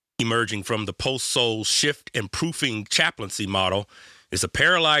emerging from the post-soul shift and proofing chaplaincy model is a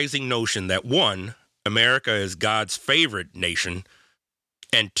paralyzing notion that one, America is God's favorite nation,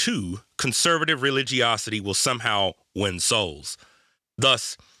 and two, conservative religiosity will somehow win souls.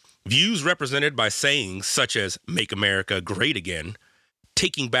 Thus, views represented by sayings such as "Make America Great Again,"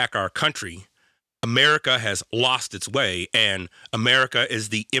 "Taking Back Our Country," "America has lost its way," and "America is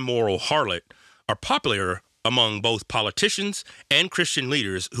the immoral harlot" are popular among both politicians and Christian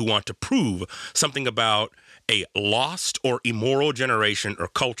leaders who want to prove something about a lost or immoral generation or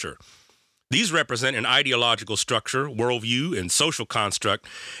culture. These represent an ideological structure, worldview, and social construct,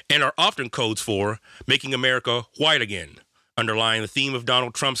 and are often codes for making America white again, underlying the theme of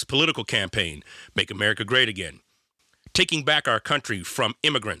Donald Trump's political campaign, "Make America Great Again." Taking back our country from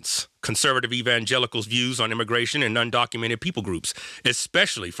immigrants, conservative evangelicals' views on immigration and undocumented people groups,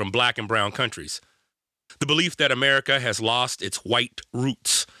 especially from black and brown countries. The belief that America has lost its white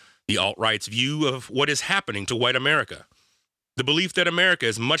roots, the alt-right's view of what is happening to white America. The belief that America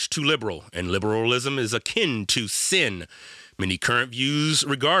is much too liberal and liberalism is akin to sin, many current views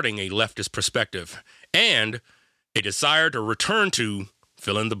regarding a leftist perspective, and a desire to return to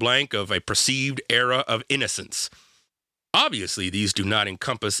fill in the blank of a perceived era of innocence. Obviously, these do not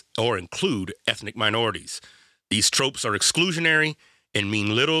encompass or include ethnic minorities. These tropes are exclusionary and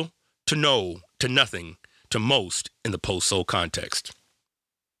mean little to no to nothing to most in the post-soul context.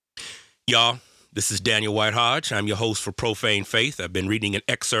 Y'all, this is Daniel White Hodge. I'm your host for Profane Faith. I've been reading an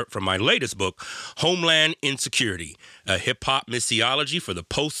excerpt from my latest book, Homeland Insecurity, a hip-hop missiology for the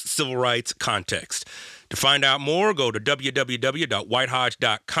post-civil rights context. To find out more, go to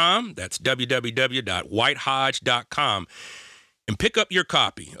www.whitehodge.com. That's www.whitehodge.com. And pick up your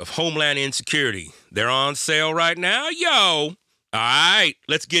copy of Homeland Insecurity. They're on sale right now. Yo! All right,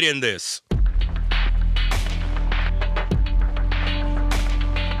 let's get in this.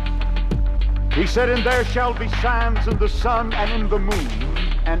 He said, "And there shall be signs in the sun and in the moon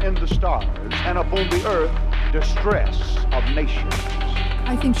and in the stars, and upon the earth distress of nations."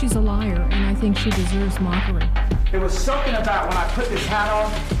 I think she's a liar, and I think she deserves mockery. There was something about when I put this hat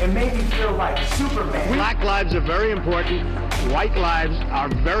on, it made me feel like Superman. Black lives are very important. White lives are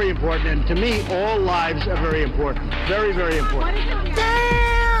very important. And to me, all lives are very important. Very, very important.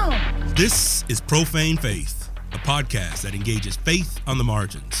 Damn! This is Profane Faith, a podcast that engages faith on the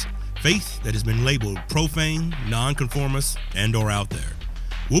margins. Faith that has been labeled profane, nonconformist, and or out there.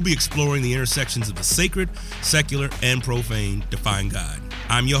 We'll be exploring the intersections of the sacred, secular, and profane defying God.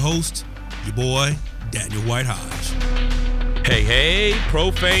 I'm your host, your boy, Daniel White Hodge. Hey,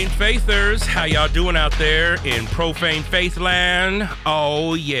 Profane Faithers. How y'all doing out there in Profane Faith land?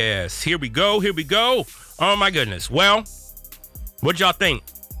 Oh, yes. Here we go. Oh, my goodness. Well, what'd y'all think?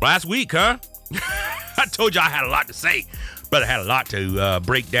 Last week, huh? I told you I had a lot to say. But I had a lot to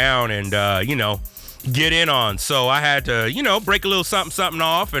break down and, get in on. So I had to, break a little something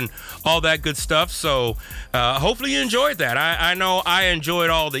off and all that good stuff. So hopefully you enjoyed that. I know I enjoyed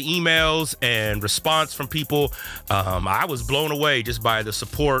all the emails and response from people. I was blown away just by the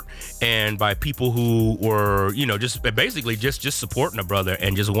support and by people who were, just basically just supporting a brother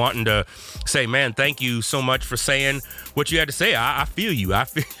and just wanting to say, man, thank you so much for saying what you had to say. I feel you. I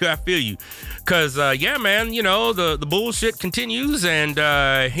feel you. Because, yeah, man, the bullshit continues. And,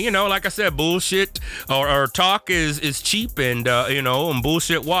 like I said, bullshit or talk is cheap and, and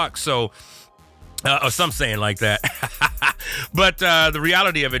bullshit walks. So, or some saying like that. But the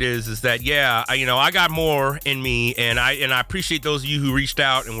reality of it is that, yeah, I got more in me, and I appreciate those of you who reached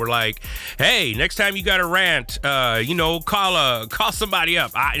out and were like, hey, next time you got a rant, call somebody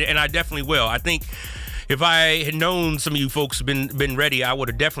up. And I definitely will. I think if I had known some of you folks been ready, I would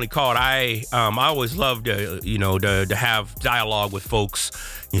have definitely called. I always loved to have dialogue with folks,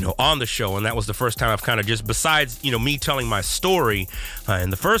 on the show, and that was the first time I've kind of just, besides me telling my story in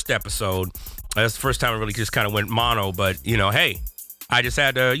the first episode, that's the first time I really just kind of went mono. But hey, I just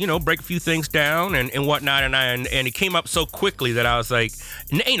had to break a few things down and whatnot, and it came up so quickly that I was like,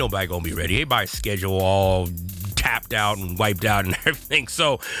 ain't nobody gonna be ready. Everybody's schedule all tapped out and wiped out and everything.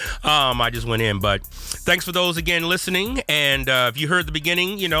 So I just went in. But thanks for those again listening. And if you heard the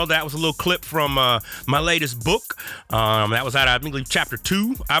beginning, that was a little clip from my latest book. That was out of, I think, chapter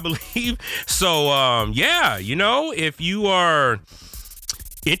 2, I believe. So yeah, if you are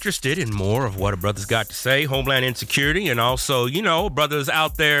interested in more of what a brother's got to say, Homeland Insecurity, and also, brothers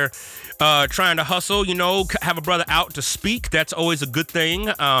out there trying to hustle, have a brother out to speak. That's always a good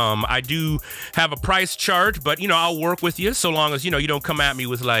thing. I do have a price charge, but, I'll work with you so long as, you don't come at me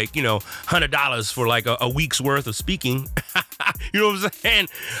with like, $100 for like a week's worth of speaking. You know what I'm saying?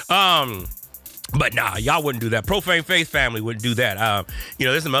 But nah, y'all wouldn't do that. Profane Faith family wouldn't do that.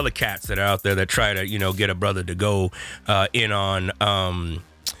 There's some other cats that are out there that try to, get a brother to go in on,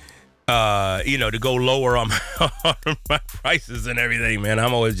 to go lower on my prices and everything, man.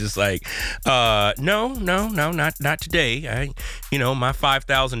 I'm always just like, no, not today. My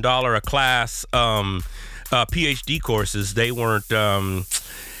 $5,000 a class PhD courses, they weren't.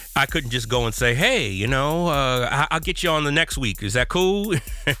 I couldn't just go and say, hey, I'll get you on the next week. Is that cool?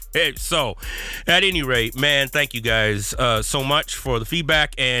 So, at any rate, man, thank you guys so much for the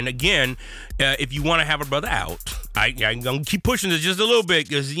feedback. And again, if you want to have a brother out, I'm going to keep pushing this just a little bit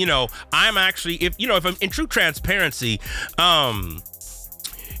because, I'm actually, if I'm in true transparency,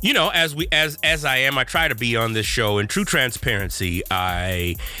 as I am, I try to be on this show. In true transparency,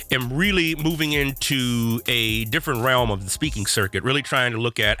 I am really moving into a different realm of the speaking circuit, really trying to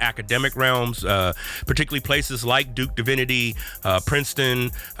look at academic realms, particularly places like Duke Divinity,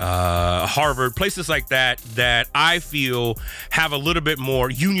 Princeton, Harvard, places like that I feel have a little bit more,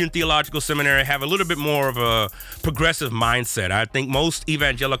 Union Theological Seminary, have a little bit more of a progressive mindset. I think most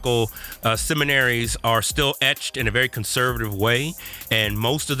evangelical seminaries are still etched in a very conservative way, and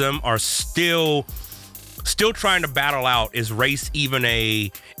most of them are still trying to battle out, is race even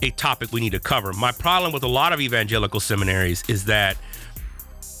a topic we need to cover. My problem with a lot of evangelical seminaries is that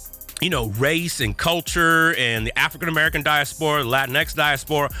race and culture and the African American diaspora, Latinx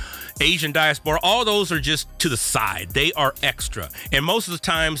diaspora, Asian diaspora, all those are just to the side. They are extra. And most of the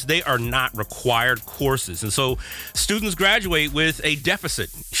times they are not required courses. And so students graduate with a deficit.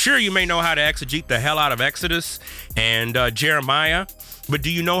 Sure, you may know how to exegete the hell out of Exodus and Jeremiah, but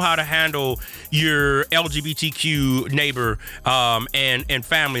do you know how to handle your LGBTQ neighbor and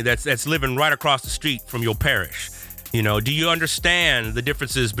family that's living right across the street from your parish? Do you understand the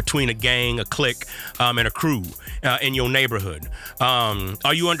differences between a gang, a clique, and a crew in your neighborhood?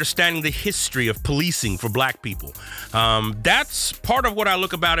 Are you understanding the history of policing for black people? That's part of what I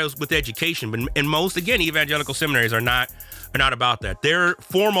look about as with education. But in most, again, evangelical seminaries are not about that. Their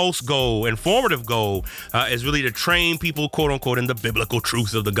foremost goal and formative goal is really to train people, quote unquote, in the biblical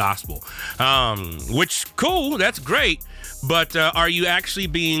truths of the gospel. Which, cool, that's great. But are you actually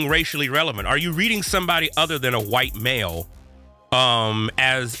being racially relevant? Are you reading somebody other than a white male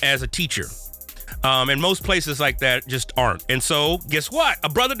as a teacher? And most places like that just aren't. And so guess what? A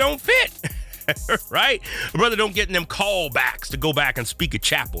brother don't fit. Right? A brother don't get in them callbacks to go back and speak at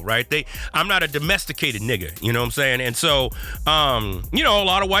chapel, right? I'm not a domesticated nigga, you know what I'm saying? And so, a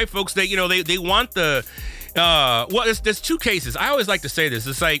lot of white folks, they want the, there's two cases. I always like to say this.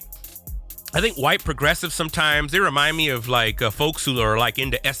 It's like, I think white progressives sometimes, they remind me of like folks who are like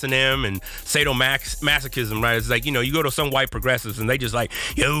into S&M and sadomasochism, right? It's like, you go to some white progressives and they just like,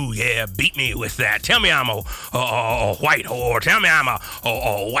 yo, yeah, beat me with that. Tell me I'm a white whore. Tell me I'm a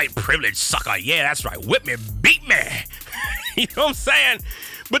white privileged sucker. Yeah, that's right. Whip me, beat me. You know what I'm saying?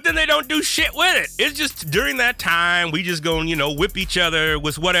 But then they don't do shit with it. It's just during that time, we just go, whip each other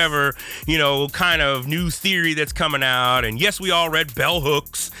with whatever, kind of new theory that's coming out. And yes, we all read bell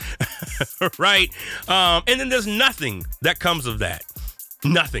hooks, right? And then there's nothing that comes of that.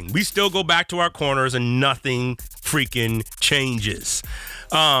 Nothing. We still go back to our corners and nothing freaking changes.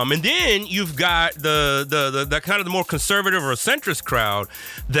 And then you've got the kind of the more conservative or centrist crowd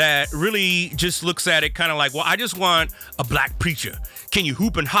that really just looks at it kind of like, well, I just want a black preacher. Can you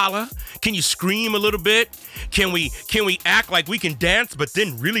hoop and holler? Can you scream a little bit? Can we act like we can dance, but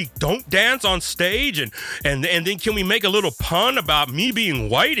then really don't dance on stage? And then can we make a little pun about me being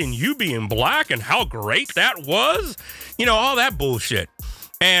white and you being black and how great that was? All that bullshit.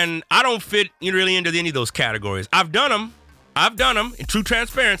 And I don't fit really into any of those categories. I've done them in true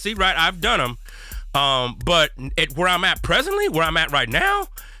transparency, right? I've done them. But at where I'm at presently, where I'm at right now,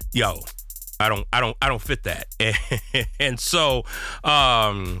 I don't fit that. And so,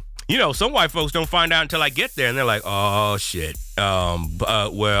 some white folks don't find out until I get there and they're like, oh shit. Well,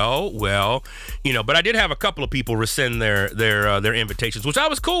 but I did have a couple of people rescind their invitations, which I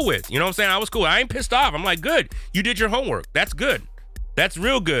was cool with. You know what I'm saying? I was cool. I ain't pissed off. I'm like, good. You did your homework. That's good. That's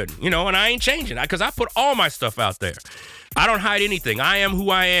real good. And I ain't changing because I put all my stuff out there. I don't hide anything. I am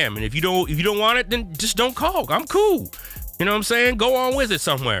who I am. And if you don't want it, then just don't call. I'm cool. You know what I'm saying? Go on with it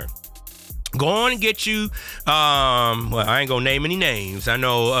somewhere. Go on and get you, well, I ain't gonna name any names. I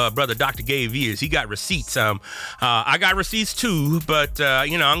know brother Dr. Gabe is. He got receipts. I got receipts too, but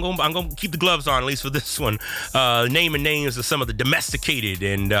I'm gonna keep the gloves on at least for this one. Naming names of some of the domesticated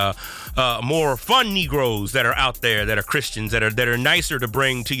and more fun Negroes that are out there that are Christians that are nicer to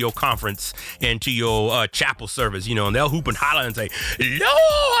bring to your conference and to your chapel service. And they'll hoop and holler and say,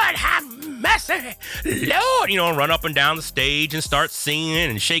 "Lord have mercy, Lord, you know, run up and down the stage and start singing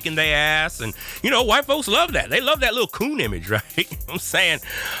and shaking their ass. And, you know, white folks love that. They love that little coon image, right? You know what I'm saying?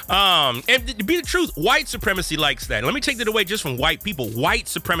 And to be the truth, white supremacy likes that. Let me take that away just from white people. White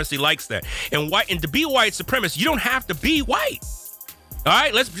supremacy likes that. And to be a white supremacist, you don't have to be white. All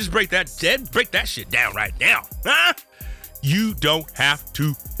right, let's just break that shit down right now. Huh? You don't have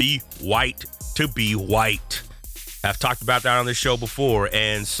to be white to be white. I've talked about that on this show before.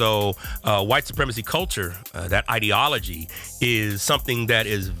 And so white supremacy culture, that ideology, is something that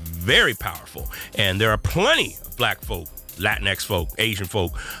is very powerful. And there are plenty of black folk, Latinx folk, Asian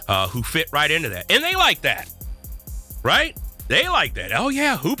folk who fit right into that. And they like that, right? They like that. Oh,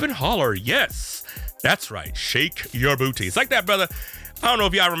 yeah, hoop and holler. Yes, that's right. Shake your booty. It's like that, brother. I don't know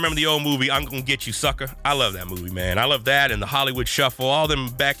if y'all remember the old movie, I'm Gonna Get You, Sucker. I love that movie, man. I love that and the Hollywood Shuffle, all them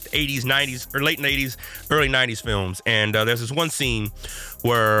back 80s, 90s, or late 80s, early 90s films. And there's this one scene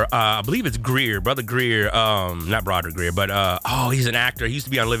where I believe it's Greer, Brother Greer, not Broderick Greer, but he's an actor. He used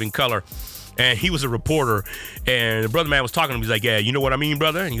to be on Living Color. And he was a reporter, and the brother man was talking to him. He's like, yeah, you know what I mean,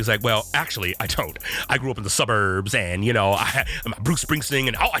 brother? And he was like, well, actually, I don't. I grew up in the suburbs, and, you know, I'm a Bruce Springsteen,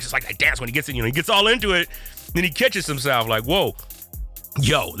 and I just like that dance when he gets in, you know, he gets all into it. Then he catches himself like, whoa.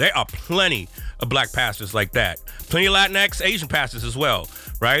 Yo, there are plenty of black pastors like that. Plenty of Latinx, Asian pastors as well,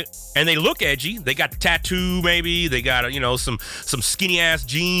 right? And they look edgy. They got the tattoo, maybe. They got, you know, some skinny ass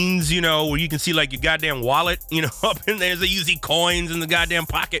jeans, you know, where you can see like your goddamn wallet, you know, up in there. They use coins in the goddamn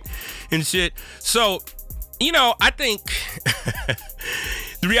pocket and shit. So, you know, I think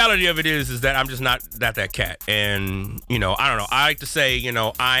the reality of it is that I'm just not that cat. And, you know, I don't know. I like to say, you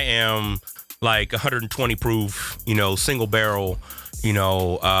know, I am like 120 proof, you know, single barrel, you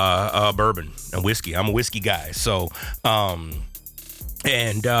know, bourbon and whiskey. I'm a whiskey guy. So, you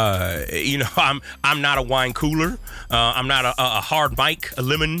know, I'm not a wine cooler. I'm not a hard mic, a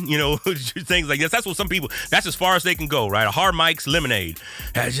lemon, you know, things like this. That's what some people, that's as far as they can go, right? A hard mic's lemonade.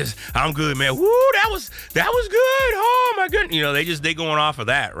 That's just, I'm good, man. Woo, that was good. Oh my goodness. You know, they going off of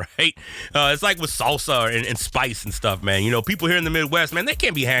that, right? It's like with salsa and spice and stuff, man. You know, people here in the Midwest, man, they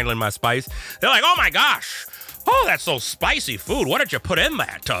can't be handling my spice. They're like, oh my gosh. Oh, that's so spicy food. What did you put in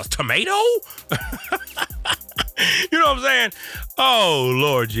that? Tomato? You know what I'm saying? Oh,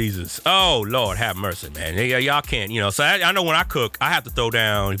 Lord Jesus. Oh, Lord, have mercy, man. Y'all can't, you know. So I know when I cook, I have to throw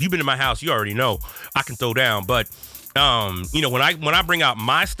down. If you've been in my house, you already know I can throw down. But, you know, when I bring out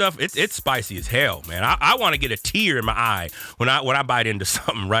my stuff, it's spicy as hell, man. I want to get a tear in my eye when I bite into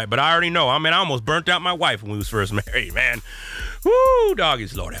something, right? But I already know. I mean, I almost burnt out my wife when we was first married, man. Woo,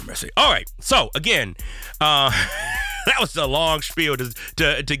 doggies, Lord have mercy. All right, so again, that was a long spiel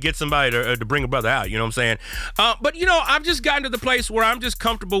to get somebody to bring a brother out. You know what I'm saying? But you know, I've just gotten to the place where I'm just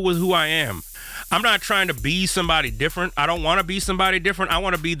comfortable with who I am. I'm not trying to be somebody different. I don't want to be somebody different. I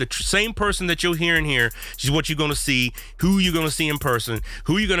want to be the same person that you'll hear in here. Which is what you're going to see, who you're going to see in person,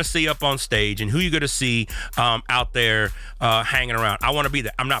 who you're going to see up on stage, and who you're going to see out there hanging around. I want to be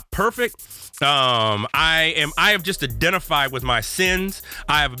that. I'm not perfect. I have just identified with my sins.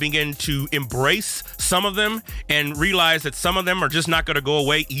 I have begun to embrace some of them and realize that some of them are just not going to go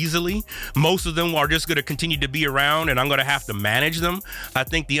away easily. Most of them are just going to continue to be around, and I'm going to have to manage them. I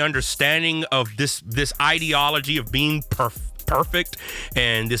think the understanding of this ideology of being perfect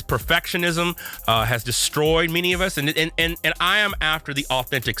and this perfectionism has destroyed many of us, and I am after the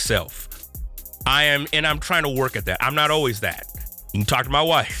authentic self. I'm trying to work at that. I'm not always that. You can talk to my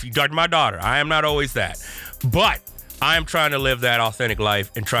wife, you can talk to my daughter. I am not always that, but I am trying to live that authentic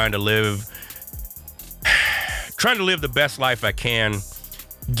life and trying to live the best life I can,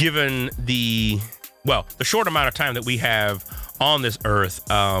 given the short amount of time that we have on this earth.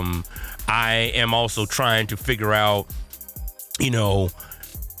 I am also trying to figure out, you know,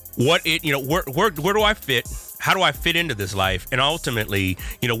 where do I fit? How do I fit into this life? And ultimately,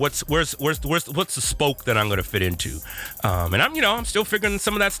 you know, what's the spoke that I'm going to fit into? And I'm still figuring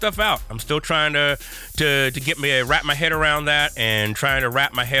some of that stuff out. I'm still trying to wrap my head around that, and trying to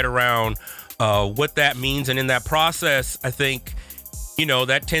wrap my head around what that means. And in that process, I think, you know,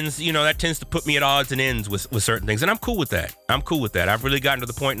 that tends to put me at odds and ends with certain things. And I'm cool with that. I've really gotten to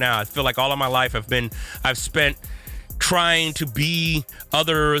the point now. I feel like all of my life I've spent trying to be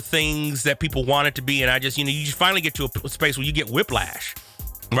other things that people want it to be, and I just, you know, you just finally get to a space where you get whiplash,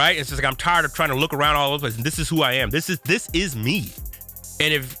 right? It's just like I'm tired of trying to look around all over the place, and this is who I am. This is me.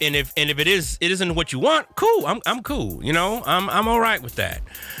 And if it isn't what you want, cool. I'm cool. You know, I'm all right with that.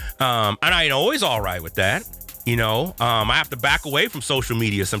 And I ain't always all right with that. You know, I have to back away from social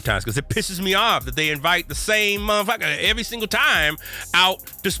media sometimes because it pisses me off that they invite the same motherfucker every single time out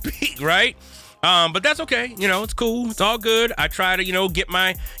to speak, right? But that's okay. You know, it's cool. It's all good. I try to, you know, get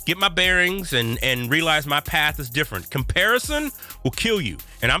my bearings and realize my path is different. Comparison will kill you.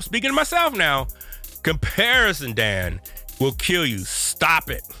 And I'm speaking to myself now. Comparison, Dan, will kill you. Stop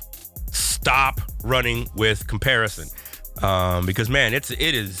it. Stop running with comparison. Because man, it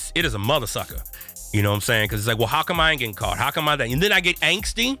is a mother sucker. You know what I'm saying? Because it's like, well, how come I ain't getting caught? How come I that? And then I get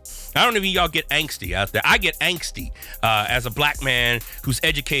angsty. I don't know if y'all get angsty out there. I get angsty as a black man who's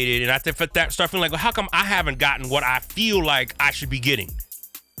educated, and I start feeling like, well, how come I haven't gotten what I feel like I should be getting?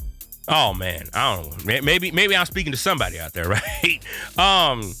 Oh man, I don't know. Maybe I'm speaking to somebody out there, right?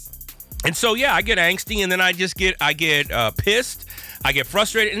 And so yeah, I get angsty, and then I get pissed. I get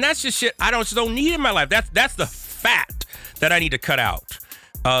frustrated, and that's just shit I don't need in my life. That's the fat that I need to cut out.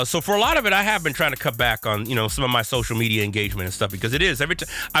 So for a lot of it, I have been trying to cut back on, you know, some of my social media engagement and stuff, because it is every time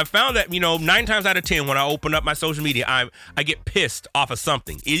I've found that, you know, 9 times out of 10 when I open up my social media, I get pissed off of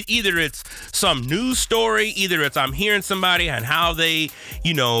something. Either it's some news story, either it's I'm hearing somebody and how they,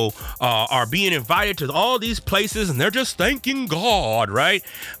 you know, are being invited to all these places and they're just thanking God, right?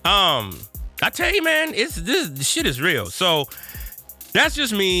 I tell you, man, this shit is real. So that's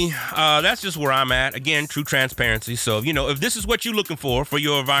just me. That's just where I'm at. Again, true transparency. So, you know, if this is what you're looking for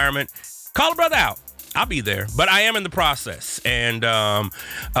your environment, call a brother out. I'll be there. But I am in the process and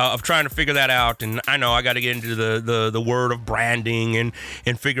of trying to figure that out. And I know I got to get into the word of branding and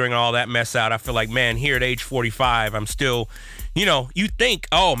figuring all that mess out. I feel like, man, here at age 45, I'm still, you know, you think,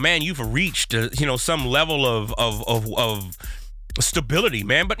 oh, man, you've reached, you know, some level of stability,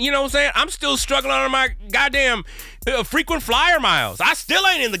 man. But you know what I'm saying? I'm still struggling on my goddamn frequent flyer miles. I still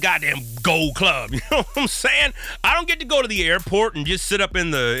ain't in the goddamn gold club. You know what I'm saying? I don't get to go to the airport and just sit up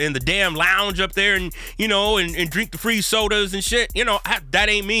in the damn lounge up there and, you know, and drink the free sodas and shit. You know, that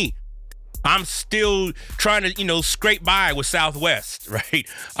ain't me. I'm still trying to, you know, scrape by with Southwest, right?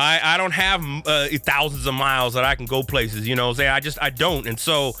 I don't have thousands of miles that I can go places, you know what I'm saying? I don't. And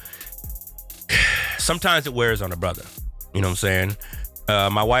so sometimes it wears on a brother. You know what I'm saying?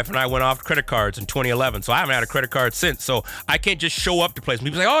 My wife and I went off credit cards in 2011, so I haven't had a credit card since. So I can't just show up to places.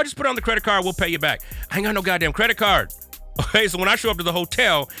 People say, oh, just put it on the credit card, we'll pay you back. I ain't got no goddamn credit card. Okay, so when I show up to the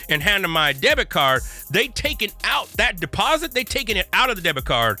hotel and hand them my debit card, they taking out that deposit, they taking it out of the debit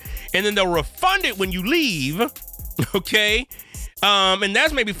card, and then they'll refund it when you leave, okay? And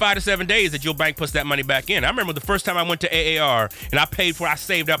that's maybe 5 to 7 days that your bank puts that money back in. I remember the first time I went to AAR and I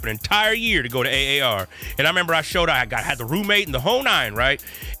saved up an entire year to go to AAR. And I remember I showed up, I had the roommate and the whole nine, right?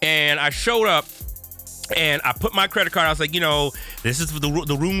 And I showed up and I put my credit card, I was like, you know, this is for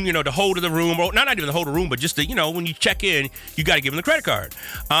the room, you know, the hold of the room, or not even the hold of the room, but just the, you know, when you check in, you got to give them the credit card.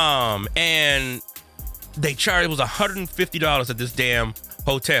 And they charged, it was $150 at this damn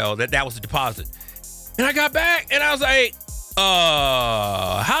hotel, that was the deposit. And I got back and I was like,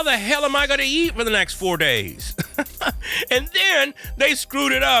 how the hell am I going to eat for the next 4 days? And then they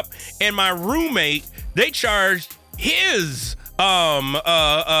screwed it up, and my roommate, they charged his deposit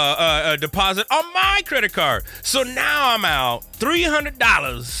on my credit card. So now I'm out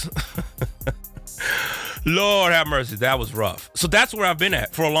 $300. Lord have mercy, that was rough. So that's where I've been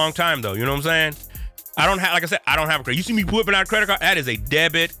at for a long time, though. You know what I'm saying? I don't have, like I said, I don't have a credit. You see me whipping out a credit card? That is a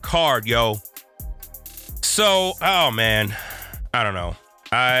debit card, yo. So, oh man, I don't know.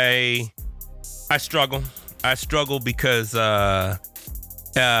 I struggle. I struggle because,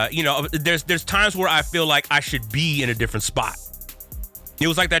 you know, there's times where I feel like I should be in a different spot. It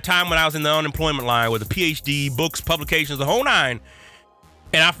was like that time when I was in the unemployment line with a PhD, books, publications, the whole nine.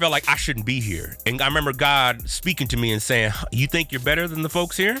 And I felt like I shouldn't be here. And I remember God speaking to me and saying, you think you're better than the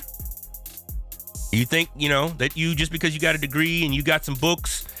folks here? You think, you know, that you, just because you got a degree and you got some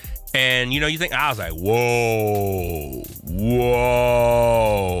books, and, you know, you think, I was like, whoa,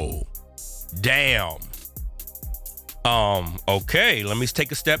 damn. Okay, let me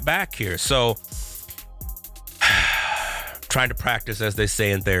take a step back here. So, trying to practice, as they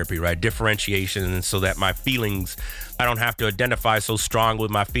say in therapy, right? Differentiation, so that my feelings, I don't have to identify so strong with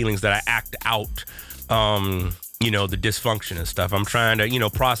my feelings that I act out, you know, the dysfunction and stuff. I'm trying to, you know,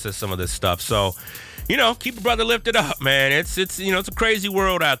 process some of this stuff. So, you know, keep a brother lifted up, man. It's you know, it's a crazy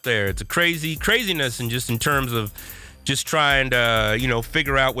world out there. It's a craziness, and just in terms of just trying to, you know,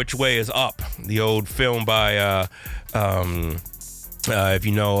 figure out which way is up. The old film by, if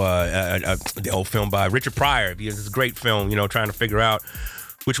you know, the old film by Richard Pryor. It's a great film, you know, trying to figure out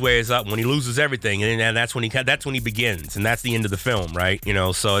which way is up when he loses everything, and that's when he begins, and that's the end of the film, right? You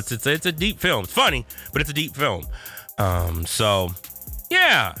know, so it's a deep film. It's funny, but it's a deep film. So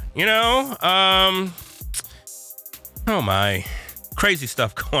yeah, you know, oh my, crazy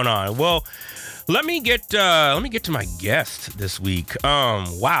stuff going on. Well, Let me get to my guest this week.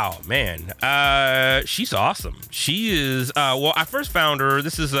 Wow, man. She's awesome. She is well, I first found her.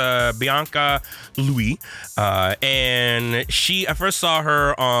 This is Bianca Louis. And I first saw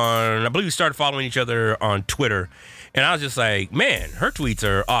her on, I believe we started following each other on Twitter. And I was just like, man, her tweets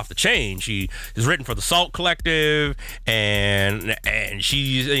are off the chain. She is written for the Salt Collective, and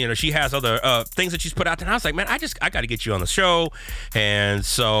she's, she has other things that she's put out there. And I was like, man, I got to get you on the show. And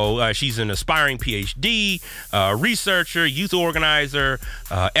so she's an aspiring PhD, researcher, youth organizer,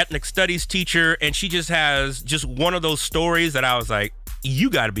 ethnic studies teacher, and she just has just one of those stories that I was like, you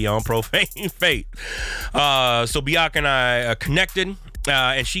got to be on Profane Faith. So Bianca and I connected.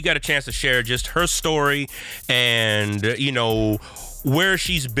 And she got a chance to share just her story and, where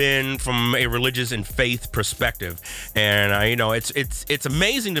she's been from a religious and faith perspective. And, it's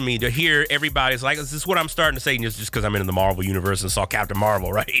amazing to me to hear everybody's like, this is what I'm starting to say just because I'm in the Marvel universe and saw Captain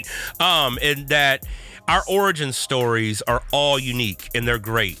Marvel, right? And that our origin stories are all unique and they're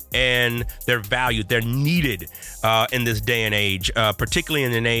great and they're valued. They're needed in this day and age, particularly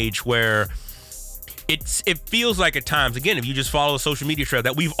in an age where it feels like at times, again, if you just follow a social media trail,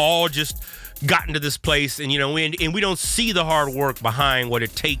 that we've all just gotten to this place and, we don't see the hard work behind what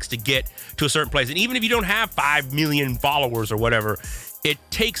it takes to get to a certain place. And even if you don't have 5 million followers or whatever, it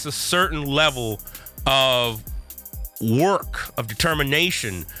takes a certain level of work, of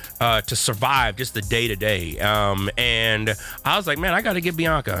determination to survive just the day to day. And I was like, man, I got to get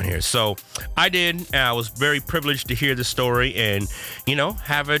Bianca on here. So I did. I was very privileged to hear the story and,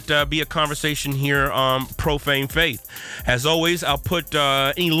 have it be a conversation here on Profane Faith. As always, I'll put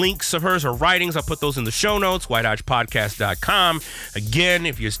any links of hers or writings. I'll put those in the show notes, whitehodgepodcast.com. Again,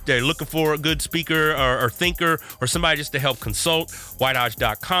 if you're looking for a good speaker or thinker or somebody just to help consult,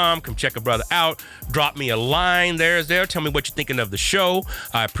 whitehodge.com. Come check a brother out. Drop me a line there. Tell me what you're thinking of the show.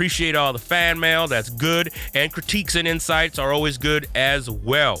 I appreciate all the fan mail. That's good. And critiques and insights are always good as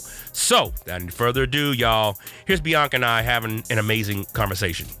well. So, without any further ado, y'all, here's Bianca and I having an amazing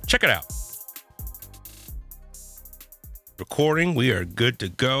conversation. Check it out. Recording. We are good to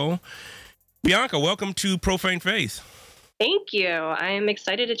go. Bianca, welcome to Profane Faith. Thank you. I am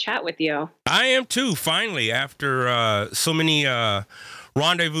excited to chat with you. I am too, finally, after so many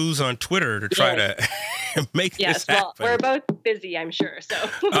rendezvous on Twitter to try to make this happen. Well, we're both busy, I'm sure. So.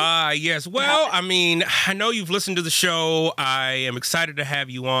 Yes. Well, I mean, I know you've listened to the show. I am excited to have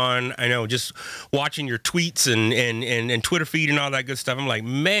you on. I know just watching your tweets and Twitter feed and all that good stuff. I'm like,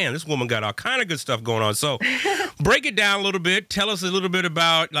 man, this woman got all kind of good stuff going on. So break it down a little bit. Tell us a little bit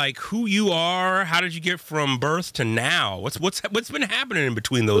about like who you are. How did you get from birth to now? What's been happening in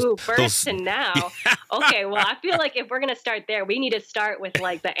between those? Birth to now. Okay. Well, I feel like if we're going to start there, we need to start with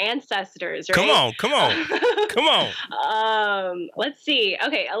like the ancestors, right? Come on. Let's see.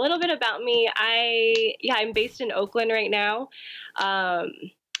 Okay, a little bit about me. I'm based in Oakland right now. I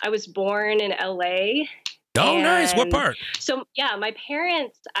was born in LA. Oh, nice. What part? So, my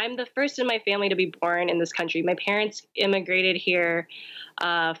parents, I'm the first in my family to be born in this country. My parents immigrated here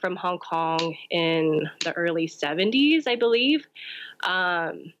from Hong Kong in the early 70s, I believe.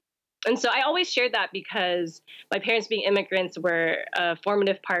 And so I always shared that because my parents being immigrants were a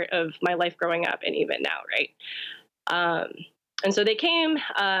formative part of my life growing up and even now, right? And so they came,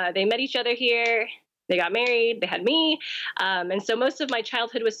 they met each other here, they got married, they had me. And so most of my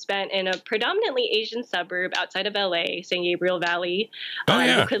childhood was spent in a predominantly Asian suburb outside of LA, San Gabriel Valley.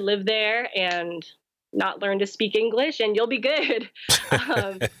 You could live there and not learn to speak English and you'll be good.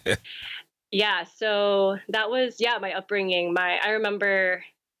 So that was, my upbringing. I remember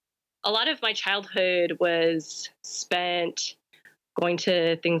a lot of my childhood was spent going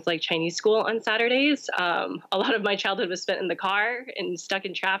to things like Chinese school on Saturdays. A lot of my childhood was spent in the car and stuck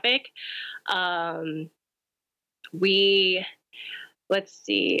in traffic. Let's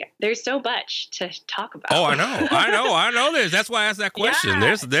see. There's so much to talk about. Oh, I know. That's why I asked that question.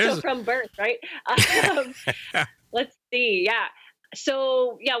 There's so from birth, right? Let's see. Yeah.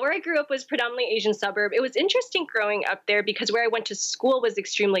 So, where I grew up was predominantly Asian suburb. It was interesting growing up there because where I went to school was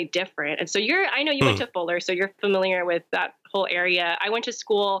extremely different. And so I know you went to Fuller, so you're familiar with that whole area. I went to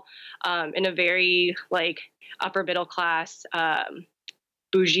school in a very upper middle class,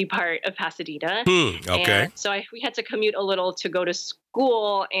 bougie part of Pasadena. Okay. And so we had to commute a little to go to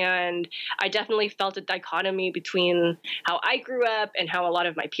school. And I definitely felt a dichotomy between how I grew up and how a lot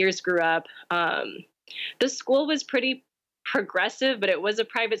of my peers grew up. The school was pretty progressive, but it was a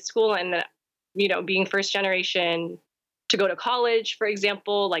private school, and being first generation to go to college, for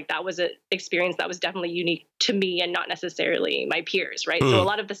example, like that was an experience that was definitely unique to me and not necessarily my peers, right? So a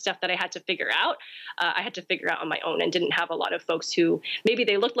lot of the stuff that I had to figure out, I had to figure out on my own and didn't have a lot of folks who maybe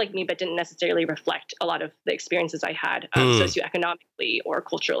they looked like me, but didn't necessarily reflect a lot of the experiences I had socioeconomically or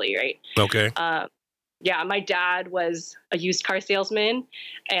culturally, right? Okay. Yeah, my dad was a used car salesman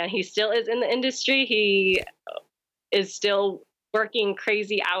and he still is in the industry. He is still working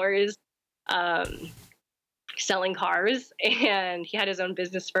crazy hours, selling cars, and he had his own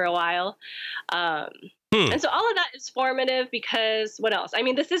business for a while. And so all of that is formative because what else? I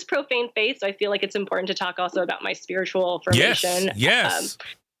mean, this is Profane Faith, so I feel like it's important to talk also about my spiritual formation. Yes.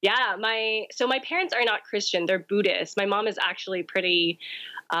 Yeah, my parents are not Christian, they're Buddhist. My mom is actually pretty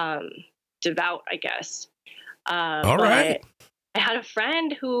devout, I guess. All right. I had a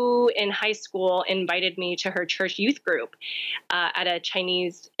friend who in high school invited me to her church youth group at a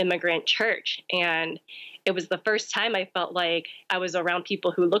Chinese immigrant church. And it was the first time I felt like I was around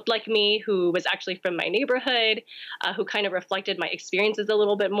people who looked like me, who was actually from my neighborhood, who kind of reflected my experiences a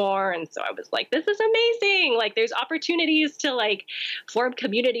little bit more. And so I was like, this is amazing. Like there's opportunities to like form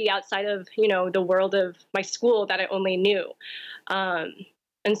community outside of, the world of my school that I only knew.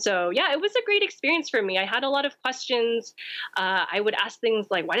 And so, yeah, it was a great experience for me. I had a lot of questions. I would ask things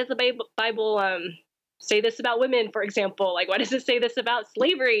like, why does the Bible say this about women, for example? Like, why does it say this about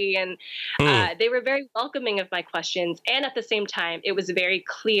slavery? And they were very welcoming of my questions. And at the same time, it was very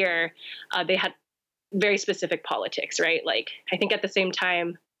clear they had very specific politics, right? Like, I think at the same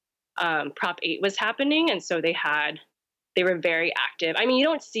time, Prop 8 was happening. And so they were very active. I mean, you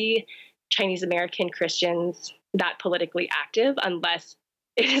don't see Chinese American Christians that politically active unless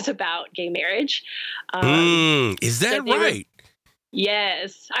it is about gay marriage. Is that right?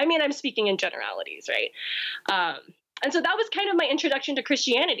 Yes. I mean, I'm speaking in generalities, right? And so that was kind of my introduction to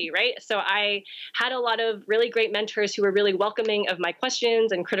Christianity, right? So I had a lot of really great mentors who were really welcoming of my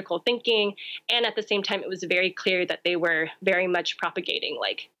questions and critical thinking. And at the same time, it was very clear that they were very much propagating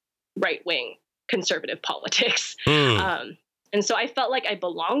like right-wing conservative politics. And so I felt like I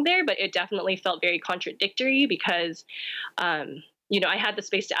belonged there, but it definitely felt very contradictory because, I had the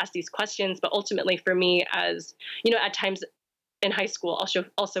space to ask these questions, but ultimately for me as, at times in high school,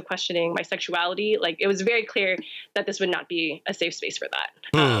 also questioning my sexuality, like it was very clear that this would not be a safe space for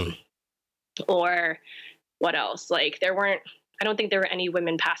that. Or what else? Like I don't think there were any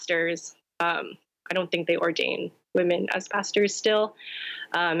women pastors. I don't think they ordain women as pastors still.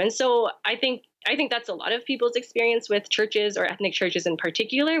 And so I think that's a lot of people's experience with churches or ethnic churches in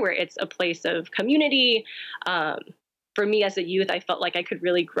particular, where it's a place of community. For me as a youth, I felt like I could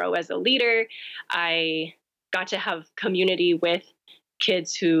really grow as a leader. I got to have community with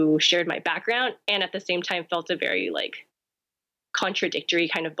kids who shared my background and at the same time felt a very like contradictory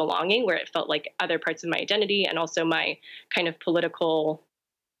kind of belonging where it felt like other parts of my identity and also my kind of political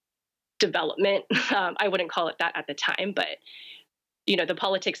development. I wouldn't call it that at the time, but the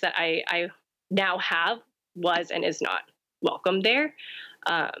politics that I now have was and is not welcome there.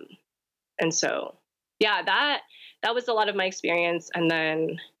 And so, yeah, that was a lot of my experience. And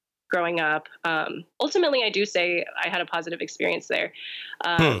then growing up, ultimately, I do say I had a positive experience there.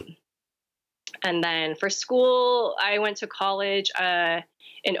 And then for school, I went to college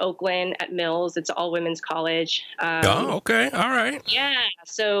in Oakland at Mills. It's all women's college. Okay. All right. Yeah.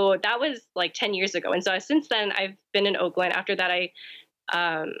 So that was like 10 years ago. And so since then, I've been in Oakland. After that,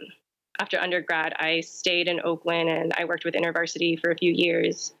 after undergrad, I stayed in Oakland and I worked with InterVarsity for a few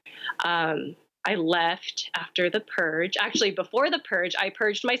years. I left after the purge. Actually, before the purge, I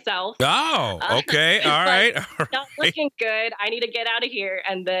purged myself. Oh, okay. All right. Not looking good. I need to get out of here.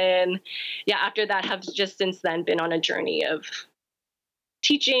 And then, after that, have just since then been on a journey of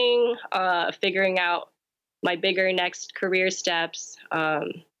teaching, figuring out my bigger next career steps,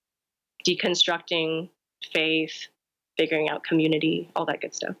 deconstructing faith, figuring out community, all that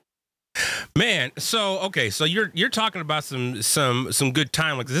good stuff. Man, so you're talking about some good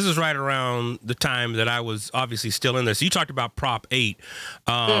time. Like this is right around the time that I was obviously still in there. So you talked about Prop 8.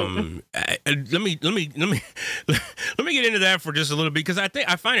 Let me get into that for just a little bit because I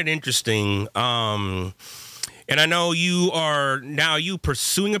find it interesting. And I know you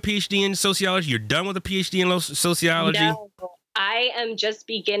pursuing a PhD in sociology. You're done with a PhD in sociology. No, I am just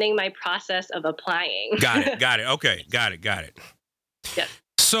beginning my process of applying. Got it. Okay, got it. Yes.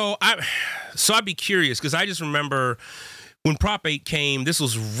 So I'd be curious because I just remember when Prop 8 came, this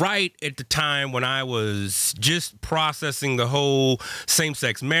was right at the time when I was just processing the whole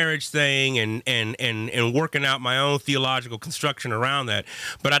same-sex marriage thing and working out my own theological construction around that.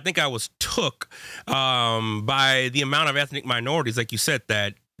 But I think I was took by the amount of ethnic minorities, like you said,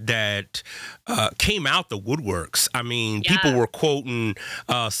 that that came out the woodworks. I mean, people were quoting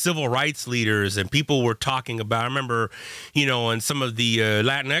civil rights leaders, and people were talking about, I remember, in some of the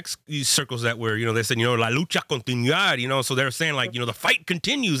Latinx circles that were, they said, la lucha continúa, so they're saying like, the fight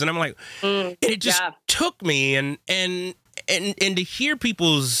continues. And I'm like, and it just took me and to hear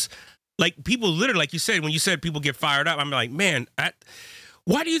people's, like, people literally, like you said, when you said people get fired up, I'm like, man,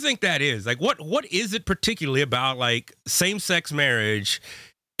 why do you think that is? Like, what is it particularly about, like, same-sex marriage,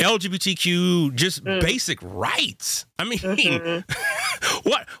 LGBTQ, just basic rights? I mean,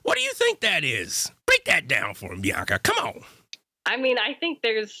 what do you think that is? Break that down for me, Bianca. Come on. I mean, I think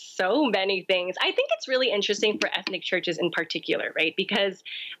there's so many things. I think it's really interesting for ethnic churches in particular, right? Because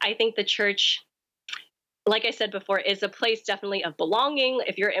I think the church, like I said before, is a place definitely of belonging.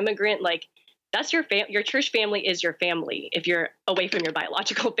 If you're an immigrant, like, that's your church family is your family if you're away from your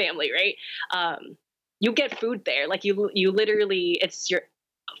biological family, right? You get food there. Like, you literally, it's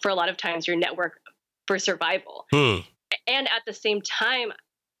for a lot of times, your network for survival. And at the same time,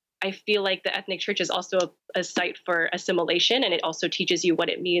 I feel like the ethnic church is also a site for assimilation, and it also teaches you what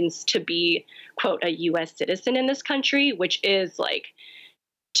it means to be, quote, a U.S. citizen in this country, which is like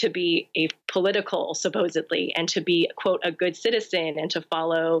to be a political, supposedly, and to be, quote, a good citizen and to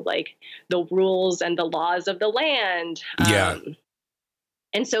follow like the rules and the laws of the land.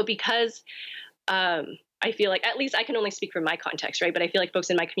 And so because I feel like, at least I can only speak from my context, right? But I feel like folks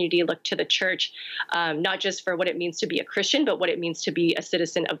in my community look to the church, not just for what it means to be a Christian, but what it means to be a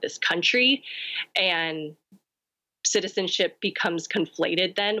citizen of this country. And citizenship becomes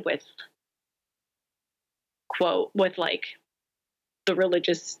conflated then with, quote, with like the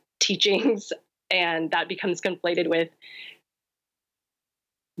religious teachings, and that becomes conflated with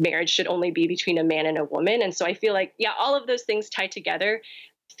marriage should only be between a man and a woman. And so I feel like, all of those things tied together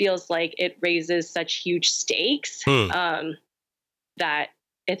feels like it raises such huge stakes that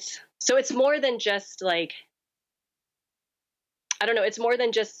it's more than just like, I don't know, it's more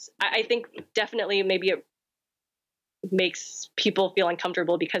than just, I think definitely maybe it makes people feel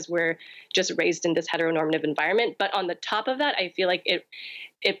uncomfortable because we're just raised in this heteronormative environment. But on the top of that, I feel like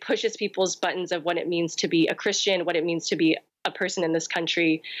it pushes people's buttons of what it means to be a Christian, what it means to be a person in this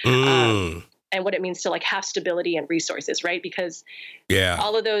country, and what it means to like have stability and resources, right? Because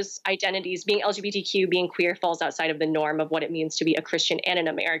all of those identities, being LGBTQ, being queer, falls outside of the norm of what it means to be a Christian and an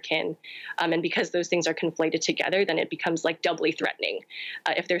American. And because those things are conflated together, then it becomes like doubly threatening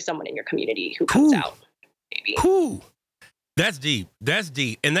if there's someone in your community who comes out. Maybe. That's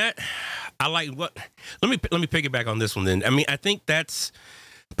deep. And that, I like what, let me piggyback on this one then. I mean, I think that's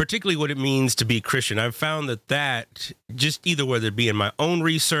particularly what it means to be Christian. I've found that just either whether it be in my own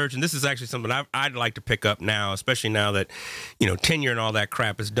research, and this is actually something I'd like to pick up now, especially now that, tenure and all that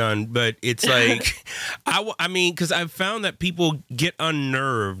crap is done. But it's like, I mean, because I've found that people get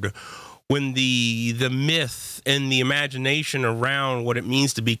unnerved when the myth and the imagination around what it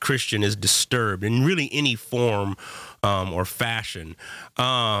means to be Christian is disturbed in really any form or fashion.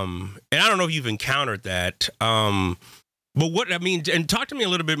 And I don't know if you've encountered that. But what I mean, and talk to me a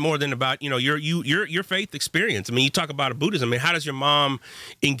little bit more then about your faith experience. I mean, you talk about Buddhism. I mean, how does your mom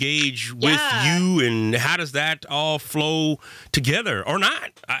engage with you, and how does that all flow together or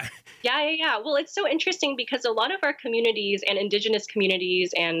not? Yeah. Well, it's so interesting because a lot of our communities and indigenous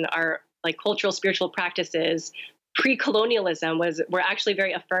communities and our like cultural, spiritual practices pre-colonialism were actually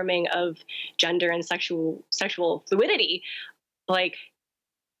very affirming of gender and sexual fluidity. Like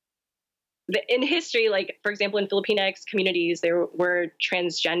in history, like for example, in Filipinx communities, there were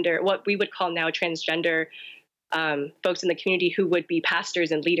transgender, what we would call now transgender folks in the community who would be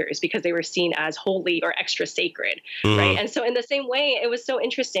pastors and leaders because they were seen as holy or extra sacred, right? And so in the same way, it was so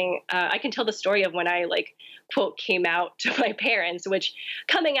interesting. I can tell the story of when I like, quote, came out to my parents, which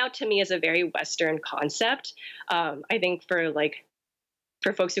coming out to me is a very Western concept. I think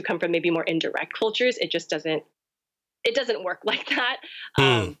for folks who come from maybe more indirect cultures, it just doesn't work like that.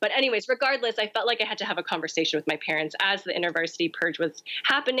 But anyways, regardless, I felt like I had to have a conversation with my parents as the InterVarsity purge was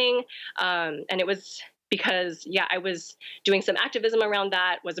happening. And it was because, I was doing some activism around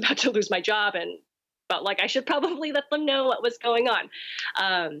that, was about to lose my job, and felt like I should probably let them know what was going on.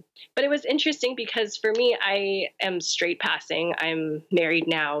 But it was interesting because for me, I am straight passing. I'm married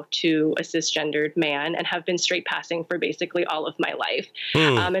now to a cisgendered man and have been straight passing for basically all of my life.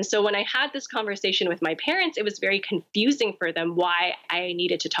 And so when I had this conversation with my parents, it was very confusing for them why I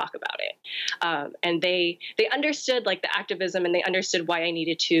needed to talk about it. And they understood like the activism, and they understood why I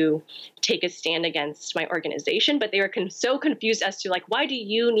needed to take a stand against my organization, but they were so confused as to like, why do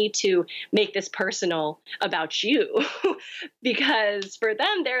you need to make this personal about you? Because for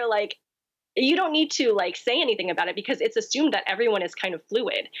them, they're like, you don't need to like say anything about it because it's assumed that everyone is kind of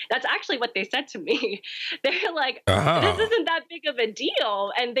fluid. That's actually what they said to me. They're like, this isn't that big of a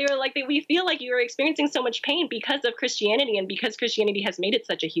deal. And they were like, we feel like you're experiencing so much pain because of Christianity and because Christianity has made it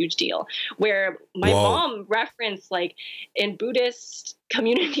such a huge deal. Where my mom referenced, like, in Buddhist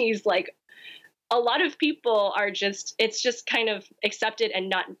communities, like, a lot of people are just, it's just kind of accepted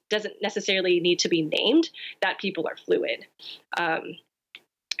and doesn't necessarily need to be named that people are fluid.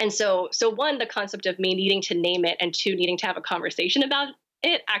 And so one, the concept of me needing to name it, and two, needing to have a conversation about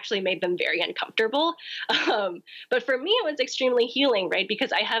it actually made them very uncomfortable. But for me, it was extremely healing, right?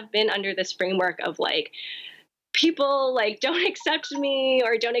 Because I have been under this framework of like, people like don't accept me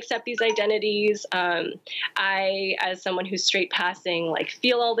or don't accept these identities. I, as someone who's straight passing, like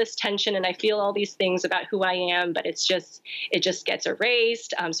feel all this tension and I feel all these things about who I am, but it just gets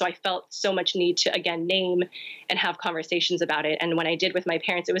erased. So I felt so much need to, again, name and have conversations about it. And when I did with my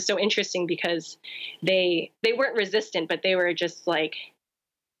parents, it was so interesting because they weren't resistant, but they were just like,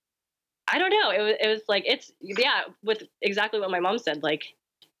 I don't know. It was like, with exactly what my mom said, like,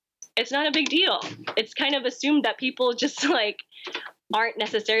 it's not a big deal. It's kind of assumed that people just like aren't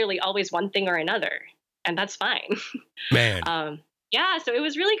necessarily always one thing or another, and that's fine. Man. So it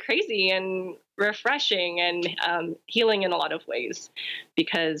was really crazy and refreshing and healing in a lot of ways,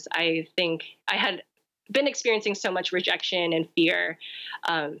 because I think I had been experiencing so much rejection and fear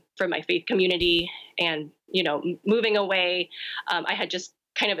from my faith community, and moving away, I had just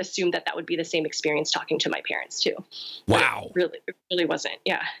kind of assumed that would be the same experience talking to my parents too. Wow. It really wasn't.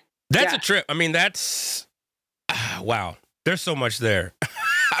 Yeah. That's a trip. I mean, that's wow. There's so much there.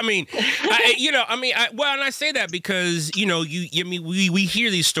 I mean, and I say that because, we hear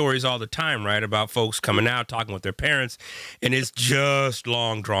these stories all the time, right? About folks coming out, talking with their parents, and it's just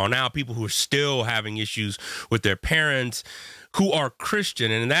long drawn out. People who are still having issues with their parents who are Christian.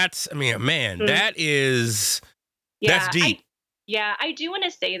 And that's, that is, that's deep. I do want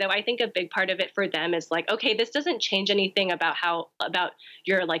to say, though, I think a big part of it for them is like, okay, this doesn't change anything about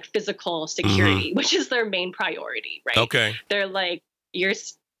your like physical security, which is their main priority, right? Okay. They're like, you're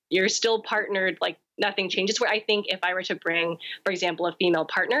still partnered, like nothing changes. Where I think if I were to bring, for example, a female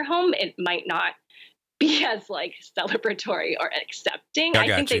partner home, it might not be as like celebratory or accepting. I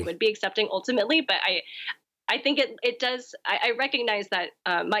think they would be accepting ultimately, but I think it does. I recognize that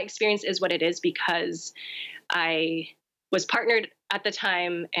my experience is what it is because I was partnered at the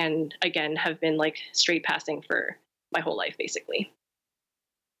time, and again, have been like straight passing for my whole life, basically.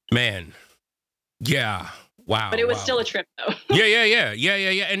 Man. Yeah. Wow. But it was still a trip, though.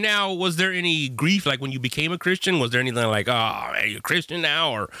 Yeah. And now, was there any grief, like when you became a Christian? Was there anything like, oh, are you a Christian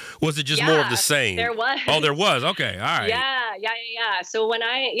now? Or was it just more of the same? There was. Oh, there was. Okay. All right. Yeah. So when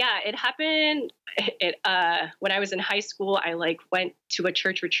it happened, when I was in high school, I like went to a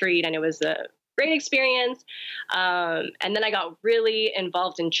church retreat, and it was a great experience. And then I got really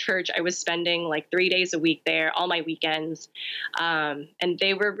involved in church. I was spending like 3 days a week there, all my weekends. And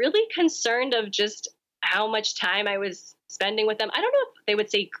they were really concerned of just how much time I was spending with them. I don't know if they would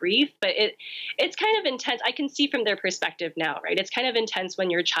say grief, but it's kind of intense. I can see from their perspective now, right? It's kind of intense when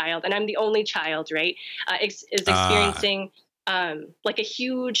you're a child, and I'm the only child, right? Is experiencing like a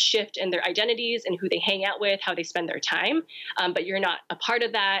huge shift in their identities and who they hang out with, how they spend their time. But you're not a part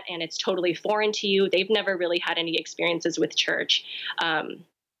of that, and it's totally foreign to you. They've never really had any experiences with church.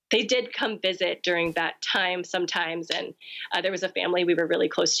 They did come visit during that time sometimes, and there was a family we were really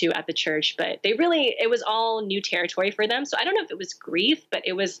close to at the church, but it was all new territory for them. So I don't know if it was grief, but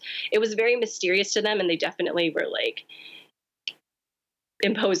it was very mysterious to them, and they definitely were like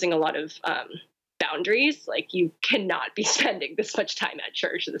imposing a lot of boundaries. Like, you cannot be spending this much time at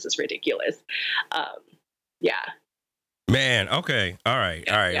church. This is ridiculous. Man. Okay. All right.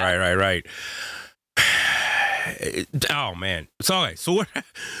 Right. Oh man. So okay. So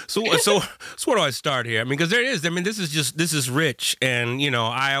where do I start here? I mean, because this is rich, and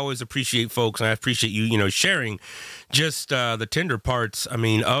I always appreciate folks, and I appreciate you, sharing just the tender parts. I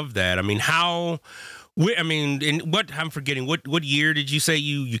mean, of that. I mean, I'm forgetting, what year did you say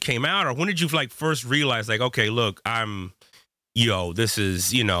you came out, or when did you like first realize, like, okay, look, this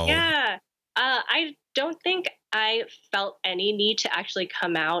is. Yeah. I don't think I felt any need to actually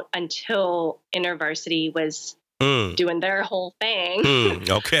come out until InterVarsity was doing their whole thing.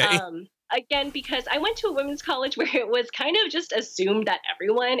 Okay. Again, because I went to a women's college where it was kind of just assumed that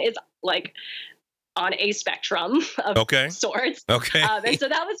everyone is like on a spectrum of sorts. Okay. And so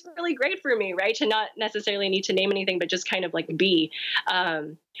that was really great for me, right? To not necessarily need to name anything, but just kind of like be.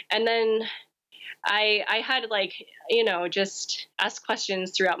 And then I had like, just ask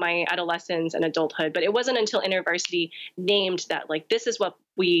questions throughout my adolescence and adulthood, but it wasn't until InterVarsity named that, like, this is what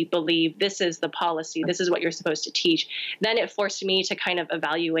we believe, this is the policy, this is what you're supposed to teach, then it forced me to kind of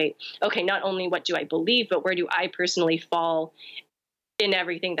evaluate, okay, not only what do I believe, but where do I personally fall in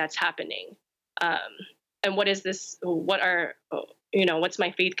everything that's happening? And what is this, what's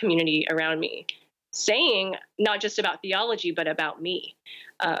my faith community around me saying, not just about theology, but about me?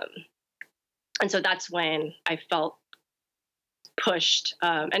 And so that's when I felt pushed.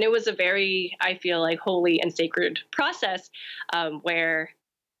 And it was a very, I feel like, holy and sacred process where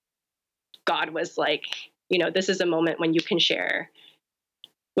God was like, this is a moment when you can share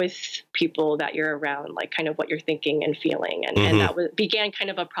with people that you're around, like kind of what you're thinking and feeling. And that began kind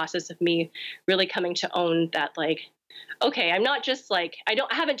of a process of me really coming to own that, like, okay, I'm not just like, I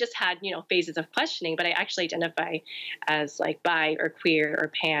haven't just had, phases of questioning, but I actually identify as like bi or queer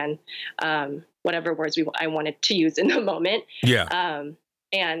or pan, whatever words I wanted to use in the moment. Yeah.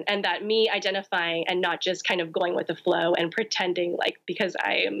 And that me identifying and not just kind of going with the flow and pretending like, because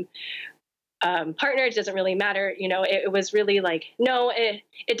I am partner, it doesn't really matter. It was really like, no,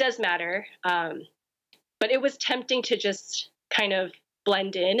 it does matter. But it was tempting to just kind of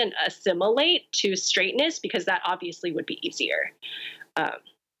blend in and assimilate to straightness, because that obviously would be easier.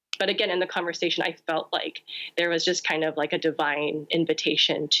 But again, in the conversation, I felt like there was just kind of like a divine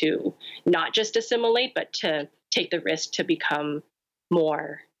invitation to not just assimilate, but to take the risk to become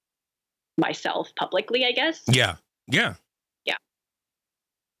more myself publicly, I guess. Yeah.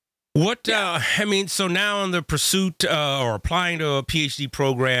 What, so now in the pursuit or applying to PhD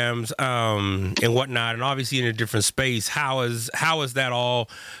programs and whatnot, and obviously in a different space, how has that all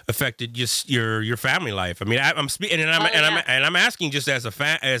affected just your family life? I mean, I'm speaking, and I'm asking just as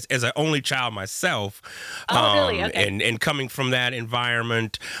as an only child myself. Really? Okay. And coming from that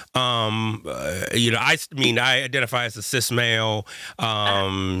environment, I identify as a cis male,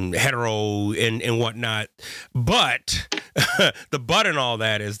 hetero, and whatnot, but the but in all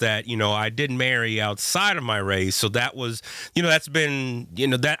that is that, I did marry outside of my race. So that was, that's been,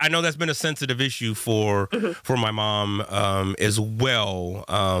 that I know that's been a sensitive issue for my mom as well,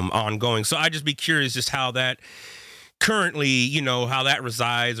 ongoing. So I'd just be curious just how that currently, how that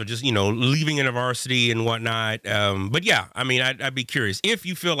resides, or just, leaving university and whatnot. But yeah, I mean, I'd be curious if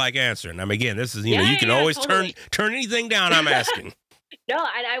you feel like answering. I mean, again, this is, you can always totally turn anything down. I'm asking. No,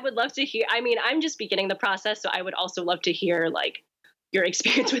 and I would love to hear. I mean, I'm just beginning the process, so I would also love to hear like your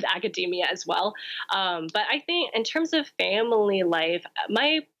experience with academia as well. But I think in terms of family life,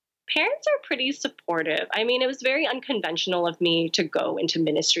 my parents are pretty supportive. I mean, it was very unconventional of me to go into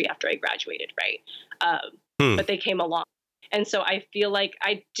ministry after I graduated, right? But they came along. And so I feel like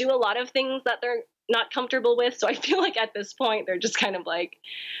I do a lot of things that they're not comfortable with. So I feel like at this point, they're just kind of like,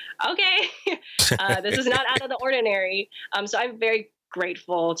 okay, this is not out of the ordinary. So I'm very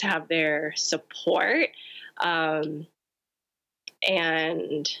grateful to have their support.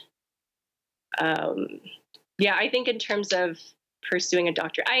 I think in terms of pursuing a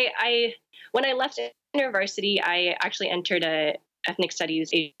doctorate, when I left university, I actually entered a ethnic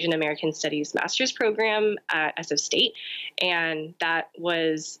studies, Asian American studies master's program at SF State. And that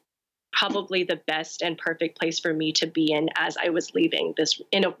was probably the best and perfect place for me to be in as I was leaving this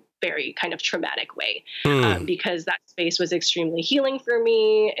in a very kind of traumatic way, because that space was extremely healing for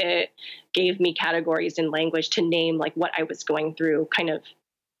me. It gave me categories and language to name like what I was going through kind of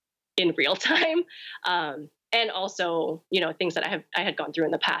in real time. And also, things that I had gone through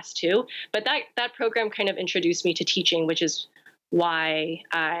in the past too. But that program kind of introduced me to teaching, which is why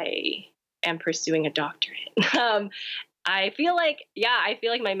I am pursuing a doctorate. I feel like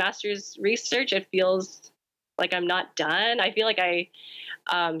my master's research, it feels like I'm not done. I feel like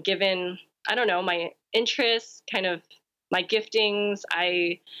given, I don't know, my interests, kind of my giftings,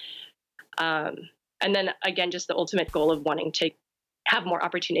 and then again, just the ultimate goal of wanting to have more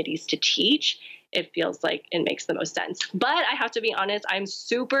opportunities to teach, it feels like it makes the most sense. But I have to be honest, I'm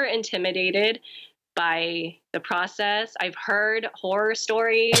super intimidated by the process. I've heard horror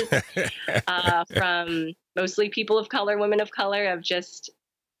stories from mostly people of color, women of color, of just,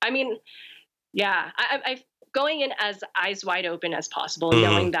 I've going in as eyes wide open as possible,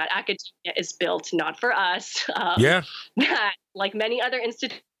 knowing that academia is built not for us. That, like many other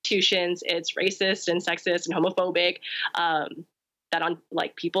institutions, it's racist and sexist and homophobic. That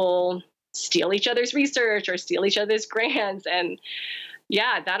people steal each other's research or steal each other's grants, and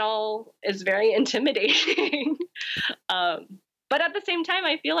that all is very intimidating. But at the same time,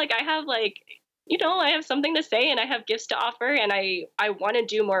 I feel like I have I have something to say and I have gifts to offer, and I want to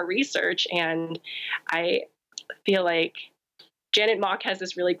do more research. And I feel like Janet Mock has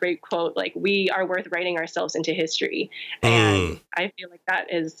this really great quote, like, we are worth writing ourselves into history. And I feel like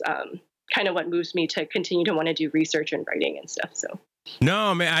that is kind of what moves me to continue to want to do research and writing and stuff. So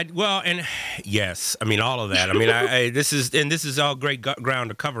No, man. And yes, I mean all of that. I mean, this is all great ground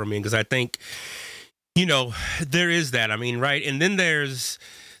to cover. I mean, because I think, there is that. I mean, right, and then there's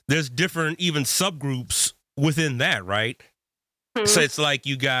different even subgroups within that, right? So it's like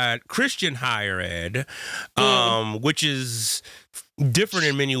you got Christian higher ed, which is different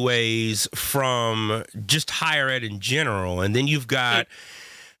in many ways from just higher ed in general, and then you've got.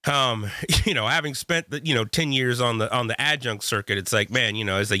 Having spent 10 years on the adjunct circuit, it's like, man,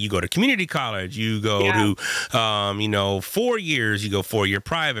 it's like you go to community college, you go to, 4 years, you go 4-year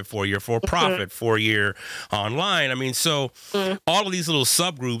private, 4-year for-profit, 4-year online. I mean, so all of these little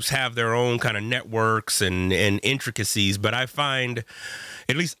subgroups have their own kind of networks and intricacies, but I find,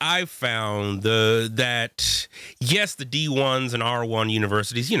 at least I've found that yes, the D1s and R1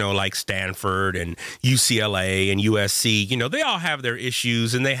 universities, like Stanford and UCLA and USC, they all have their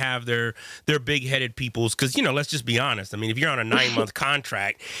issues and they have their big-headed peoples. Because, let's just be honest. I mean, if you're on a 9-month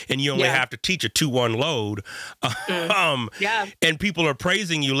contract and you only have to teach a 2-1 load, and people are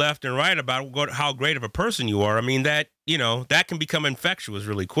praising you left and right about how great of a person you are, I mean, that can become infectious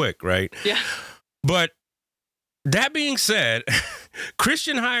really quick, right? Yeah. But that being said,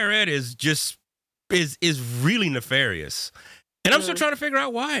 Christian higher ed is really nefarious, and I'm still trying to figure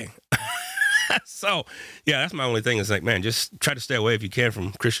out why. So, yeah, that's my only thing. It's like, man, just try to stay away if you can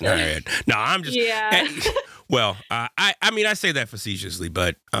from Christian higher ed. No, I'm just well, I mean, I say that facetiously,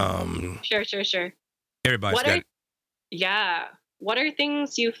 but sure. Everybody's got. What are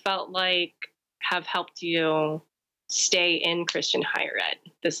things you felt like have helped you stay in Christian higher ed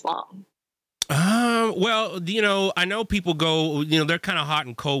this long? Well, I know people go, they're kind of hot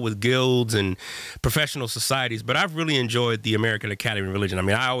and cold with guilds and professional societies, but I've really enjoyed the American Academy of Religion. I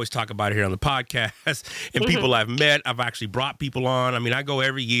mean, I always talk about it here on the podcast, and people I've met, I've actually brought people on. I mean, I go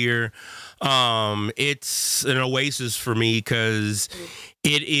every year. It's an oasis for me because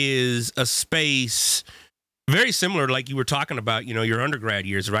it is a space very similar, like you were talking about, your undergrad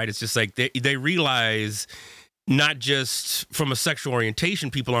years, right? It's just like they realize not just from a sexual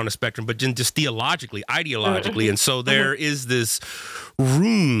orientation, people on the spectrum, but just theologically, ideologically. And so there is this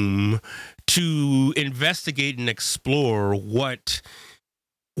room to investigate and explore what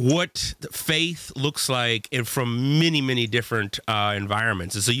faith looks like and from many, many different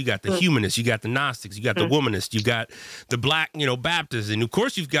environments. And so you got the humanists, you got the Gnostics, you got the womanists, you got the Black, Baptists, and of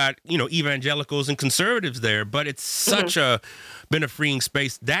course you've got, evangelicals and conservatives there, but it's been a freeing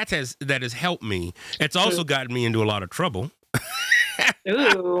space that has helped me. It's also gotten me into a lot of trouble.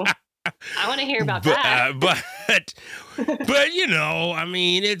 Ooh. I want to hear about that. But I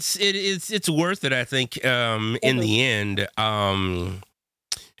mean, it's worth it, I think, in the end.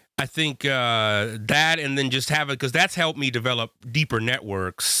 I think that, and then just have it, because that's helped me develop deeper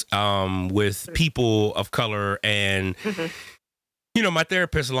networks with people of color. And, my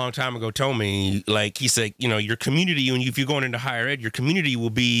therapist a long time ago told me, like, he said, your community, and if you're going into higher ed, your community will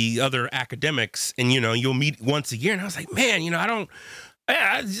be other academics, and, you'll meet once a year. And I was like, man,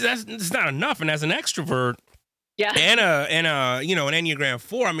 that's not enough. And as an extrovert, and an Enneagram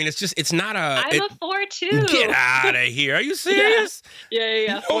 4. I mean, it's not a. I'm a 4 too. Get out of here! Are you serious?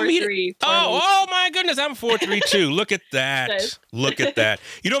 Yeah. 4-3. Oh my goodness! I'm 4-3 too. Look at that! Look at that!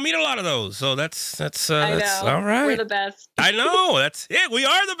 You don't meet a lot of those, so that's I know. That's all right. We're the best. I know. That's it. We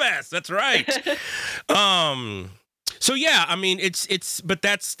are the best. That's right. So yeah, I mean, but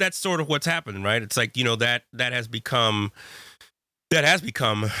that's sort of what's happened, right? It's like that has become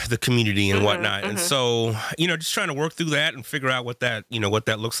the community and whatnot. And so, just trying to work through that and figure out what that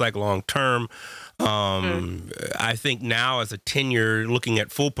looks like long term. I think now as a tenure, looking at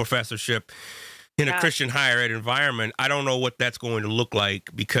full professorship in a Christian higher ed environment, I don't know what that's going to look like,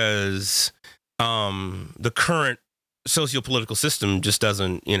 because the current sociopolitical system just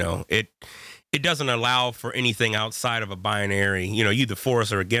doesn't, it doesn't allow for anything outside of a binary, you either for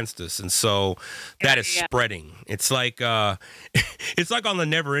us or against us. And so that is spreading. It's like on the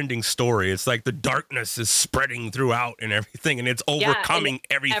never ending story. It's like the darkness is spreading throughout and everything, and it's overcoming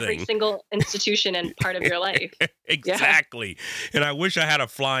everything. Every single institution and part of your life. Exactly. And I wish I had a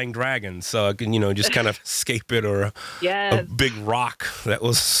flying dragon so I can, just kind of escape it, or a big rock that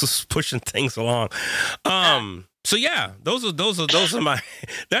was pushing things along. So yeah, those are my.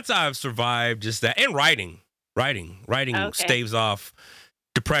 That's how I've survived. Just that, and writing staves off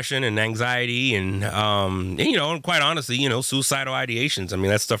depression and anxiety, and and quite honestly, suicidal ideations. I mean,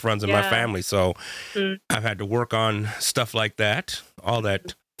 that stuff runs in my family, so I've had to work on stuff like that, all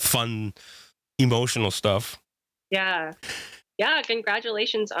that fun, emotional stuff. Yeah.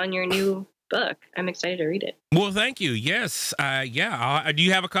 Congratulations on your new book. I'm excited to read it. Well, thank you. Yes. Do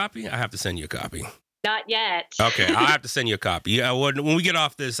you have a copy? I have to send you a copy. Not yet. Okay, I'll have to send you a copy. Yeah, when we get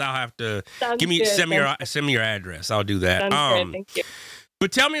off this, I'll have to send me your address. I'll do that. Sounds good. Thank you.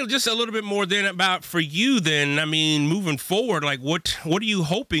 But tell me just a little bit more then about for you then, I mean, moving forward, like what are you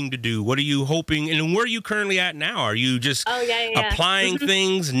hoping to do? What are you hoping, and where are you currently at now? Are you just applying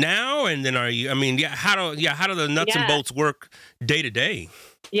things now? And then how do the nuts and bolts work day to day?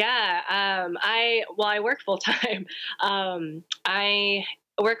 Yeah, I work full time. I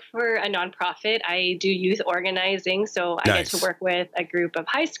work for a nonprofit. I do youth organizing, so I get to work with a group of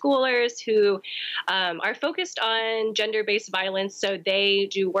high schoolers who are focused on gender-based violence. So they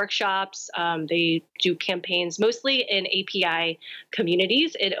do workshops, they do campaigns, mostly in API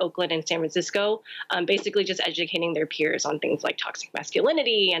communities in Oakland and San Francisco, basically just educating their peers on things like toxic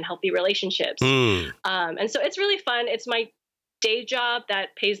masculinity and healthy relationships. And so it's really fun. It's my day job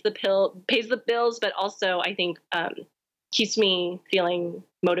that pays the bills, but also I think keeps me feeling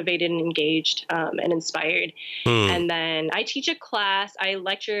motivated and engaged and inspired. And then I teach a class. I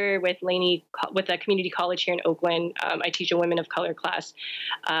lecture with a community college here in Oakland. I teach a women of color class.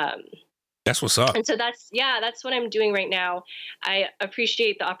 That's what's up. And so that's what I'm doing right now. I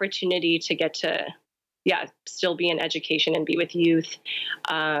appreciate the opportunity to get to, still be in education and be with youth.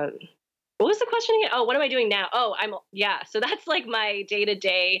 What was the question again? Oh, what am I doing now? Oh, so that's like my day to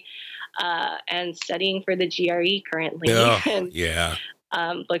day, and studying for the GRE currently. And,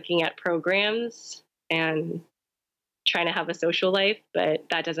 looking at programs and trying to have a social life, but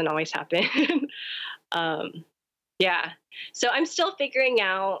that doesn't always happen. So I'm still figuring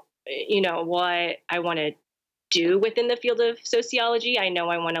out, what I want to do within the field of sociology. I know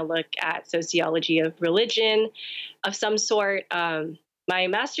I want to look at sociology of religion of some sort. My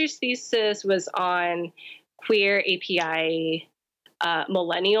master's thesis was on queer API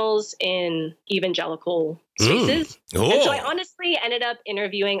millennials in evangelical spaces. And so I honestly ended up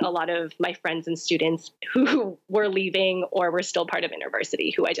interviewing a lot of my friends and students who were leaving or were still part of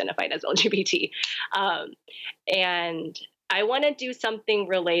InterVarsity who identified as LGBT. And I want to do something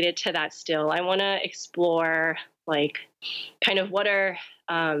related to that still. I want to explore like kind of what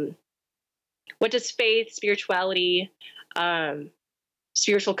does faith, spirituality,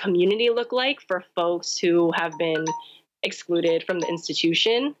 spiritual community look like for folks who have been excluded from the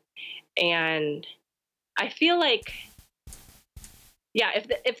institution. And I feel like,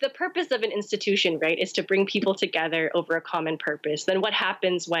 if the purpose of an institution, right, is to bring people together over a common purpose, then what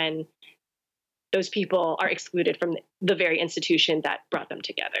happens when those people are excluded from the very institution that brought them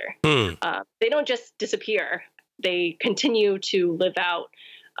together? They don't just disappear. They continue to live out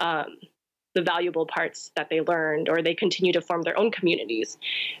the valuable parts that they learned, or they continue to form their own communities.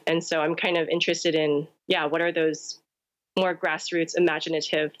 And so I'm kind of interested in, what are those more grassroots,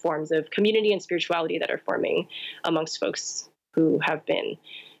 imaginative forms of community and spirituality that are forming amongst folks who have been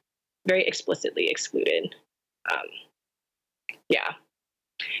very explicitly excluded.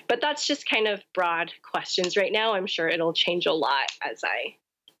 But that's just kind of broad questions right now. I'm sure it'll change a lot as I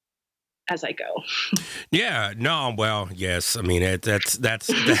go. Yeah, no, well, yes. I mean,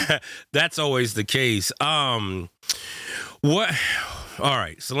 that's always the case. All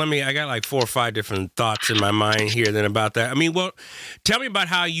right. So I got like 4 or 5 different thoughts in my mind here then about that. I mean, well, tell me about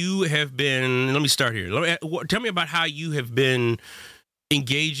how you have been, let me start here. Tell me about how you have been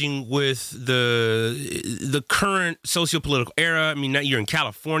engaging with the current socio-political era. I mean, you're in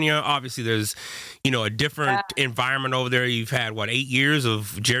California. Obviously, there's, a different environment over there. You've had, 8 years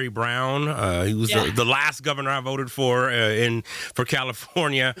of Jerry Brown. He was the last governor I voted for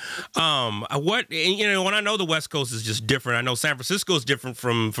California. When I know the West Coast is just different. I know San Francisco is different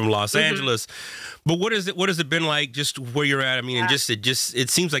from Los Angeles. But what has it been like just where you're at? I mean, it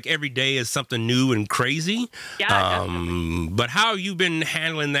seems like every day is something new and crazy. But how have you been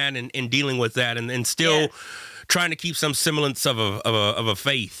handling that and dealing with that and still trying to keep some semblance of a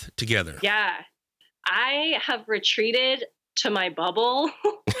faith together? Yeah. I have retreated to my bubble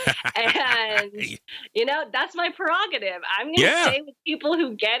and that's my prerogative. I'm going to stay with people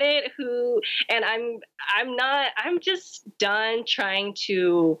who get it, and I'm just done trying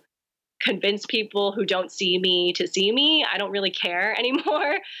to convince people who don't see me to see me. I don't really care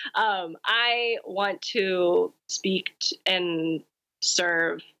anymore. I want to speak and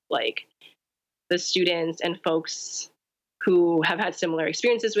serve like the students and folks who have had similar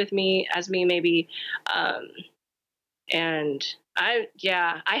experiences with me as me maybe. And I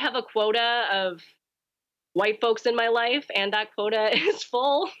have a quota of white folks in my life, and that quota is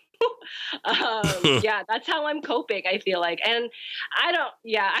full. That's how I'm coping, I feel like. And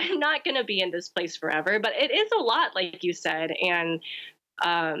I'm not going to be in this place forever, but it is a lot, like you said. And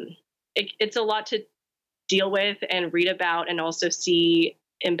it's a lot to deal with and read about and also see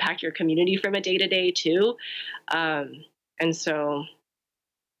impact your community from a day to day too. And so,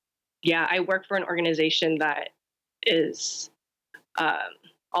 yeah, I work for an organization that is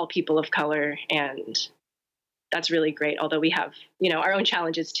all people of color, and that's really great. Although we have, our own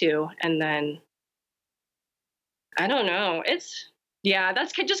challenges too. And then, I don't know.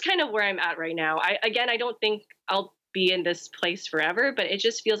 That's just kind of where I'm at right now. I don't think I'll be in this place forever, but it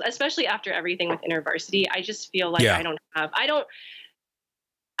just feels, especially after everything with InterVarsity, I just feel like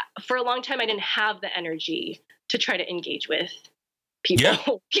for a long time, I didn't have the energy to try to engage with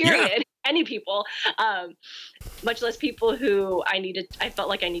people, period. Yeah. Any people, much less people who I felt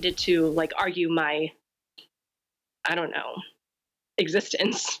like I needed to like argue my, I don't know,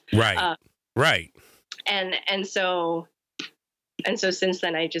 existence. Right. Right. And so since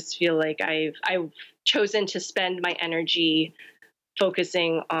then, I just feel like I've chosen to spend my energy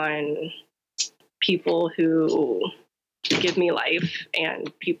focusing on people who give me life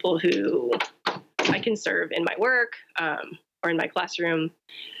and people who I can serve in my work or in my classroom.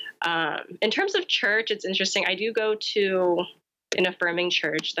 In terms of church, it's interesting. I do go to an affirming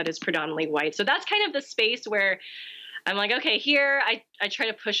church that is predominantly white. So that's kind of the space where I'm like, okay, here I try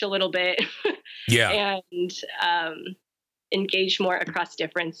to push a little bit and engage more across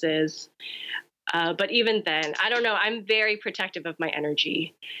differences. But even then, I don't know. I'm very protective of my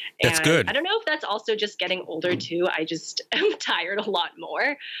energy. That's good. I don't know if that's also just getting older too. I just am tired a lot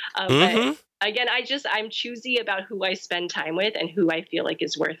more. But again, I'm choosy about who I spend time with and who I feel like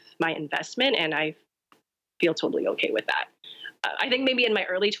is worth my investment. And I feel totally okay with that. I think maybe in my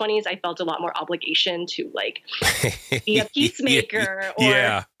early 20s, I felt a lot more obligation to like be a peacemaker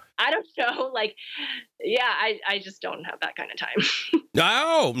or I don't know. Like, I just don't have that kind of time.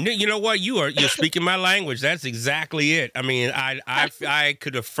 No, you know what? You're speaking my language. That's exactly it. I mean, I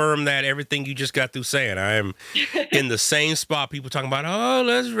could affirm that everything you just got through saying. I am in the same spot. People talking about, oh,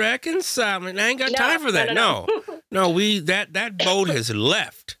 let's reconcile. I ain't got time for that. No, that boat has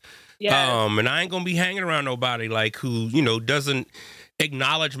left. Yeah. And I ain't gonna be hanging around nobody like who, doesn't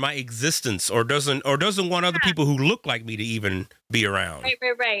acknowledge my existence or doesn't want other people who look like me to even be around.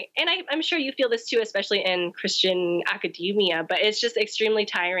 Right. And I'm sure you feel this too, especially in Christian academia, but it's just extremely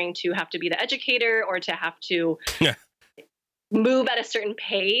tiring to have to be the educator or to have to move at a certain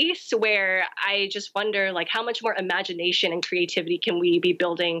pace where I just wonder like how much more imagination and creativity can we be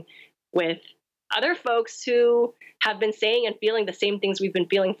building with other folks who have been saying and feeling the same things we've been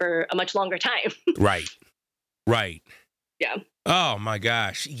feeling for a much longer time. Right. Yeah. Oh my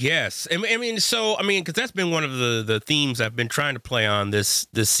gosh. Yes. Because that's been one of the themes I've been trying to play on this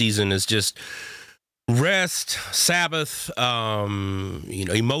season is just rest, Sabbath,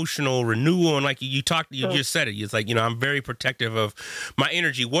 emotional renewal. And like you just said it. It's like, I'm very protective of my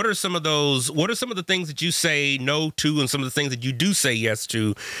energy. What are some of the things that you say no to and some of the things that you do say yes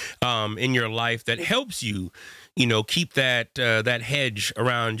to in your life that helps you, keep that hedge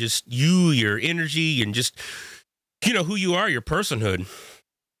around just you, your energy, and just, who you are, your personhood?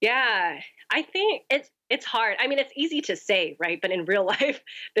 Yeah, I think it's hard. I mean, it's easy to say, right? But in real life,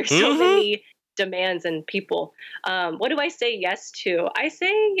 there's so many demands and people. What do I say yes to? I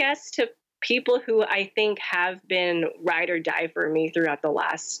say yes to people who I think have been ride or die for me throughout the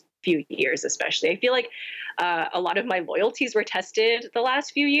last few years, especially. I feel like a lot of my loyalties were tested the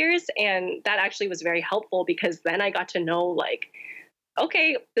last few years, and that actually was very helpful because then I got to know, like,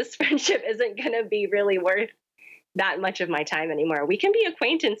 okay, this friendship isn't going to be really worth that much of my time anymore. We can be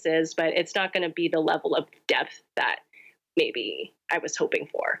acquaintances, but it's not going to be the level of depth that maybe I was hoping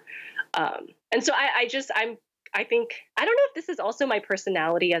for. And so I think, I don't know if this is also my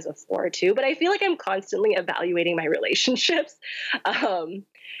personality as a 4 too, but I feel like I'm constantly evaluating my relationships.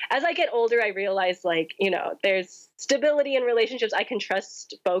 As I get older, I realize there's stability in relationships. I can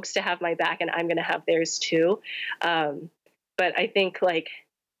trust folks to have my back and I'm going to have theirs too. But I think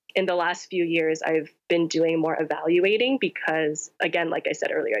in the last few years, I've been doing more evaluating because, again, like I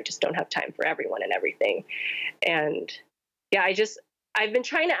said earlier, I just don't have time for everyone and everything. And yeah, I've been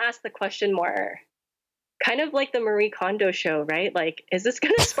trying to ask the question more, kind of like the Marie Kondo show, right? Like, is this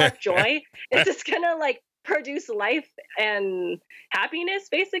going to spark joy? Is this going to produce life and happiness,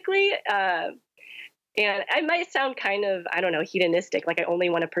 basically? And I might sound kind of, I don't know, hedonistic. Like I only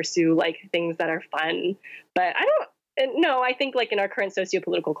want to pursue things that are fun, but no, I think in our current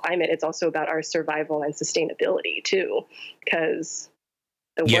sociopolitical climate, it's also about our survival and sustainability too, because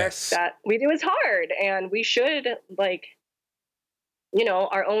the work that we do is hard and we should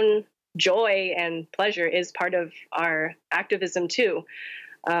our own joy and pleasure is part of our activism too.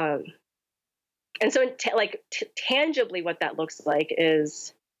 And so tangibly what that looks like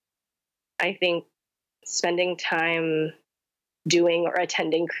is, I think, spending time doing or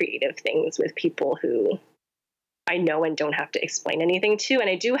attending creative things with people who I know and don't have to explain anything to. And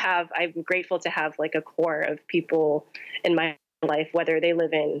I'm grateful to have like a core of people in my life, whether they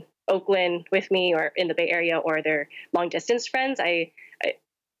live in Oakland with me or in the Bay Area or they're long distance friends. I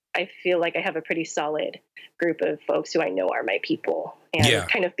feel like I have a pretty solid group of folks who I know are my people. And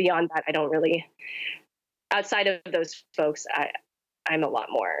kind of beyond that, I don't really, outside of those folks, I'm a lot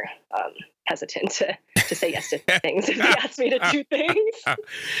more hesitant to say yes to things if they ask me to do things.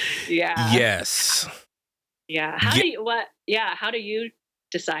 Yeah. Yes. Yeah. How do you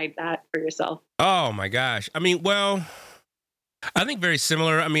decide that for yourself? Oh my gosh. I mean, well, I think very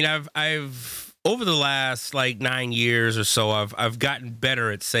similar. I mean, I've over the last like 9 years or so, I've gotten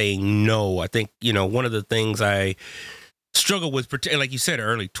better at saying no. I think, one of the things I struggle with, like you said,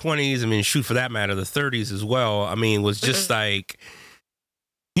 early 20s, I mean, shoot, for that matter, the 30s as well. I mean, was just like,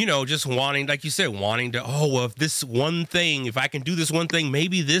 just wanting, like you said, wanting to, if I can do this one thing,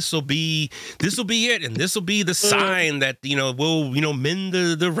 maybe this will be it. And this will be the sign that, we'll, mend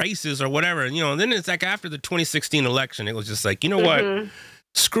the races or whatever. And then it's like after the 2016 election, it was just like, what?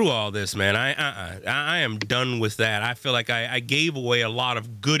 Screw all this, man. I am done with that. I feel like I gave away a lot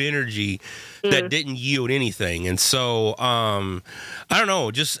of good energy that didn't yield anything. And so, I don't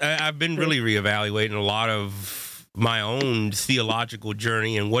know, I've been really reevaluating a lot of my own theological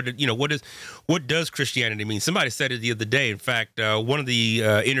journey and what does Christianity mean? Somebody said it the other day. In fact, one of the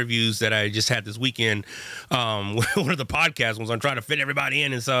interviews that I just had this weekend, one of the podcast ones, I'm trying to fit everybody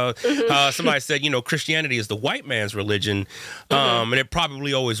in, and so somebody said, Christianity is the white man's religion, and it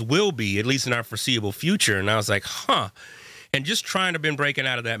probably always will be, at least in our foreseeable future. And I was like, and just trying to been breaking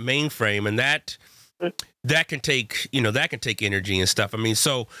out of that mainframe, and that can take energy and stuff. I mean,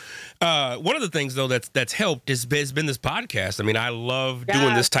 so one of the things though that's helped has been this podcast. I mean, I love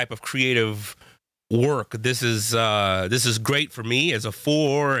doing this type of creative work. This is great for me as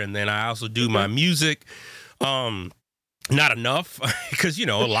and then I also do my music. Not enough because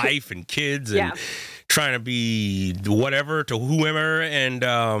life and kids and trying to be whatever to whoever, and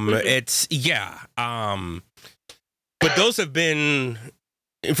but those have been.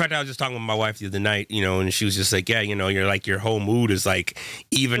 In fact, I was just talking with my wife the other night, and she was just like, you're like, your whole mood is like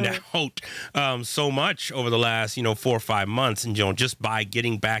evened out so much over the last, 4 or 5 months. And, just by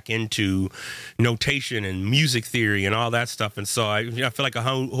getting back into notation and music theory and all that stuff. And so I feel like a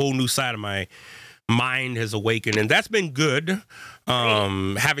whole new side of my mind has awakened. And that's been good.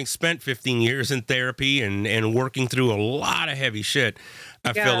 Having spent 15 years in therapy and working through a lot of heavy shit,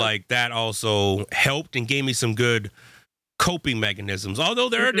 I feel like that also helped and gave me some good coping mechanisms. Although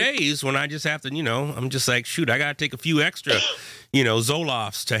there are days when I just have to, I'm just like, shoot, I got to take a few extra,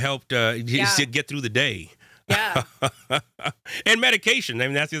 Zolofts to help get through the day. Yeah. And medication. I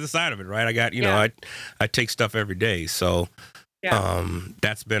mean, that's the other side of it, right? I got, I take stuff every day. So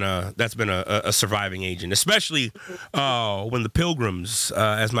that's been a surviving agent, especially when the Pilgrims,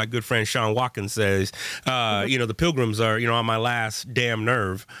 as my good friend Sean Watkins says, the Pilgrims are, on my last damn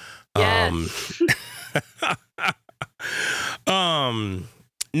nerve. Yes.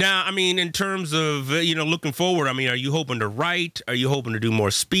 Now, I mean, in terms of, looking forward, I mean, are you hoping to write? Are you hoping to do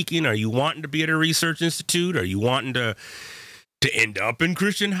more speaking? Are you wanting to be at a research institute? Are you wanting to end up in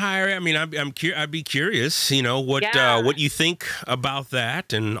Christian higher? I mean, I'd be curious, what you think about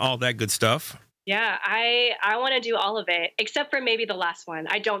that and all that good stuff. Yeah, I want to do all of it, except for maybe the last one.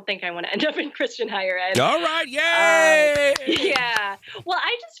 I don't think I want to end up in Christian higher ed. All right, yay! Yeah. Well,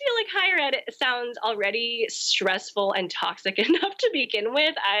 I just feel like higher ed sounds already stressful and toxic enough to begin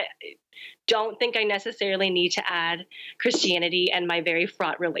with. I don't think I necessarily need to add Christianity and my very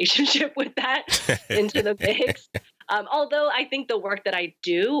fraught relationship with that into the mix. Although I think the work that I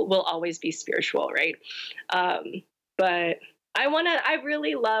do will always be spiritual, right? But I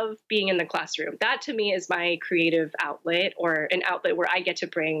really love being in the classroom. That to me is my creative outlet, or an outlet where I get to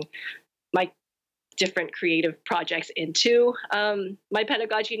bring my different creative projects into my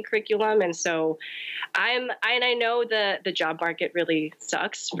pedagogy and curriculum. And so I know the job market really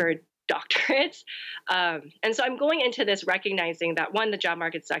sucks for doctorates. And so I'm going into this recognizing that, one, the job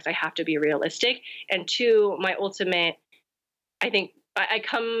market sucks. I have to be realistic. And two, my ultimate, I think, I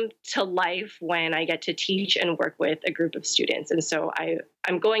come to life when I get to teach and work with a group of students. And so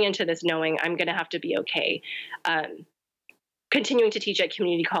I'm going into this knowing I'm going to have to be okay continuing to teach at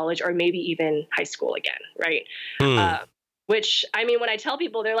community college or maybe even high school again, right? Which, I mean, when I tell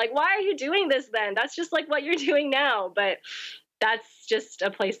people, they're like, why are you doing this then? That's just like what you're doing now. But that's just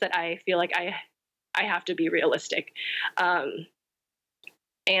a place that I feel like I have to be realistic. And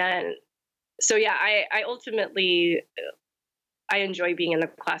so, yeah, I ultimately... I enjoy being in the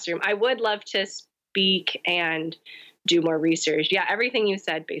classroom. I would love to speak and do more research. Yeah, everything you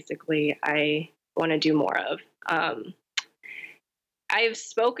said, basically, I want to do more of. I've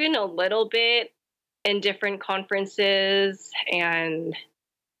spoken a little bit in different conferences and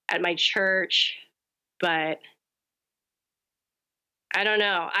at my church, but I don't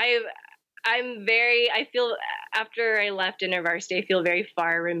know. I feel after I left InterVarsity, I feel very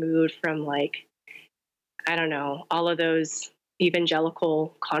far removed from, like, I don't know, all of those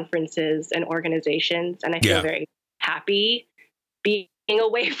evangelical conferences and organizations. And I feel very happy being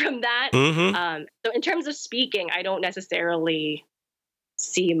away from that. So in terms of speaking, I don't necessarily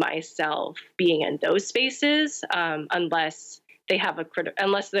see myself being in those spaces unless they have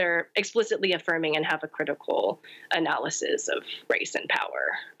unless they're explicitly affirming and have a critical analysis of race and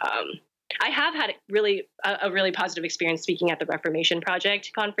power. I have had a really positive experience speaking at the Reformation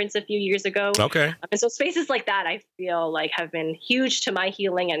Project conference a few years ago. Okay. And so spaces like that, I feel like have been huge to my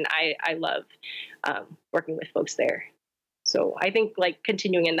healing, and I love working with folks there. So I think, like,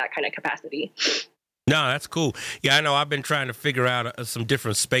 continuing in that kind of capacity. No, that's cool. Yeah, I know. I've been trying to figure out some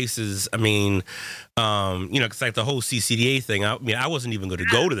different spaces. I mean, it's like the whole CCDA thing. I mean, I wasn't even going to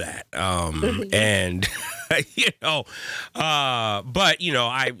go to that. And, but,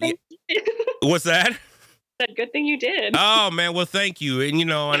 what's that? That good thing you did. Oh, man. Well, thank you. And,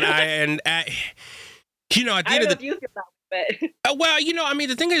 at the end of the... I don't know if you feel that way, but... well,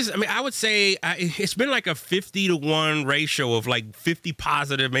 the thing is, I would say it's been like a 50-to-1 ratio of like 50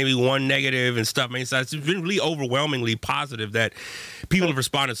 positive, maybe 1 negative and stuff. I mean, so it's been really overwhelmingly positive that people have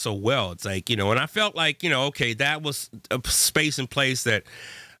responded so well. It's like, and I felt like, okay, that was a space and place that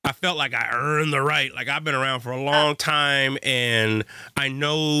I felt like I earned the right. Like, I've been around for a long time and I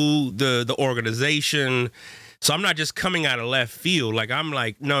know the organization. So I'm not just coming out of left field. Like, I'm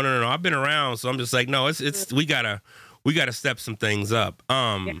like, no. I've been around. So I'm just like, no, we gotta step some things up.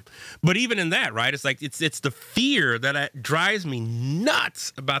 But even in that, right? It's like it's the fear that drives me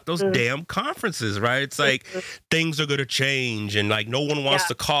nuts about those damn conferences, right? It's like things are gonna change, and like no one wants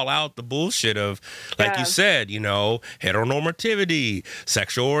to call out the bullshit of, like you said, heteronormativity,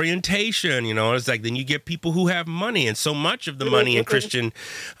 sexual orientation. It's like then you get people who have money, and so much of the money in Christian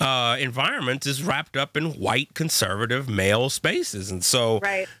environments is wrapped up in white conservative male spaces, and so.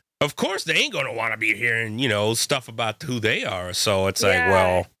 Right. Of course, they ain't going to want to be hearing, stuff about who they are. So it's like,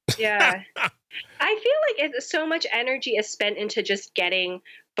 well. Yeah. I feel like so much energy is spent into just getting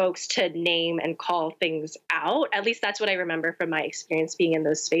folks to name and call things out. At least that's what I remember from my experience being in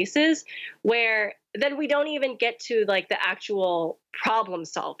those spaces, where then we don't even get to, like, the actual problem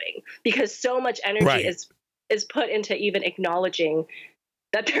solving, because so much energy is put into even acknowledging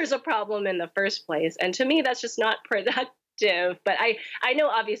that there's a problem in the first place. And to me, that's just not productive. But I know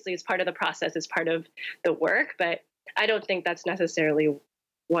obviously it's part of the process, it's part of the work, but I don't think that's necessarily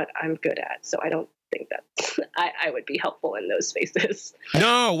what I'm good at. So I don't think that I would be helpful in those spaces.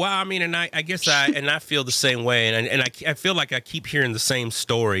 No, well, I mean, and I guess I feel the same way. And I feel like I keep hearing the same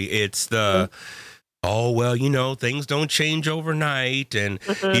story. It's the... Oh, well, things don't change overnight. And,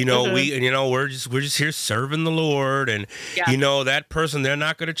 we're just here serving the Lord. And, that person, they're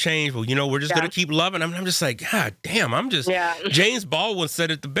not going to change. Well, we're just going to keep loving them. And I'm just like, God damn, James Baldwin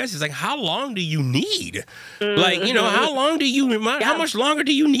said it the best. He's like, how long do you need? Like, how long do how much longer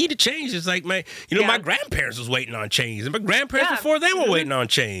do you need to change? It's like, my grandparents was waiting on change. And my grandparents before they were waiting on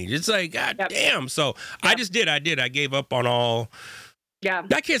change. It's like, God damn. So I gave up on all. Yeah.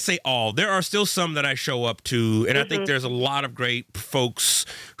 I can't say all. There are still some that I show up to, and I think there's a lot of great folks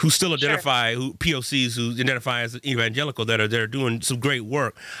who still identify, POCs who identify as evangelical that are doing some great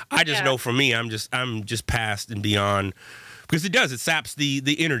work. I just know for me, I'm just past and beyond, because it saps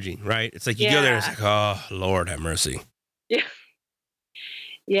the energy, right? It's like you go there and it's like, oh, Lord have mercy. Yeah.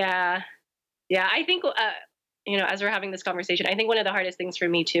 Yeah. Yeah. I think, as we're having this conversation, I think one of the hardest things for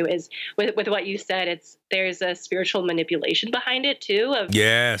me too is with what you said, there's a spiritual manipulation behind it too.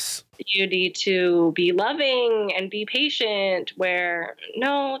 Yes. You need to be loving and be patient, where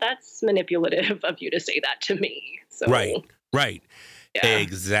no, that's manipulative of you to say that to me. So Right. Yeah.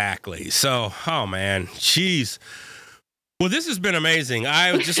 Exactly. So, oh man, jeez. Well, this has been amazing.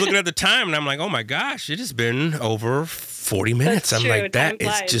 I was just looking at the time and I'm like, oh my gosh, it has been over 40 minutes. That's I'm true. like, that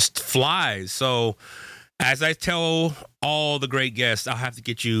is just flies. So, as I tell all the great guests, I'll have to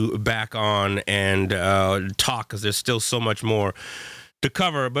get you back on and talk, because there's still so much more to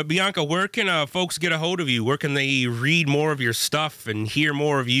cover. But Bianca, where can folks get a hold of you? Where can they read more of your stuff and hear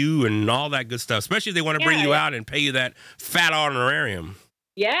more of you and all that good stuff, especially if they want to bring you out and pay you that fat honorarium?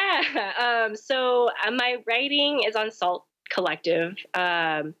 Yeah. So my writing is on Salt Collective.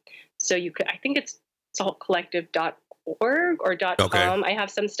 So you could, I think it's saltcollective.org or .com. I have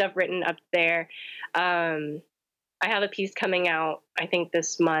some stuff written up there. I have a piece coming out, I think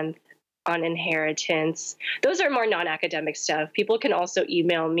this month, on inheritance. Those are more non-academic stuff. People can also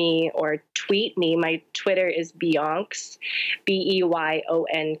email me or tweet me. My Twitter is Beyonks,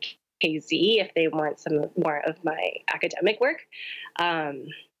 BEYONKZ, if they want some more of my academic work. And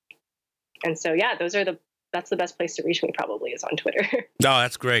so, yeah, that's the best place to reach me, probably, is on Twitter. No,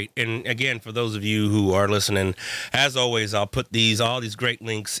 that's great. And again, for those of you who are listening, as always, I'll put all these great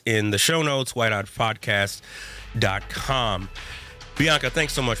links in the show notes, whiteoutpodcast.com. Bianca,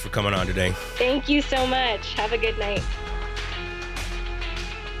 thanks so much for coming on today. Thank you so much. Have a good night.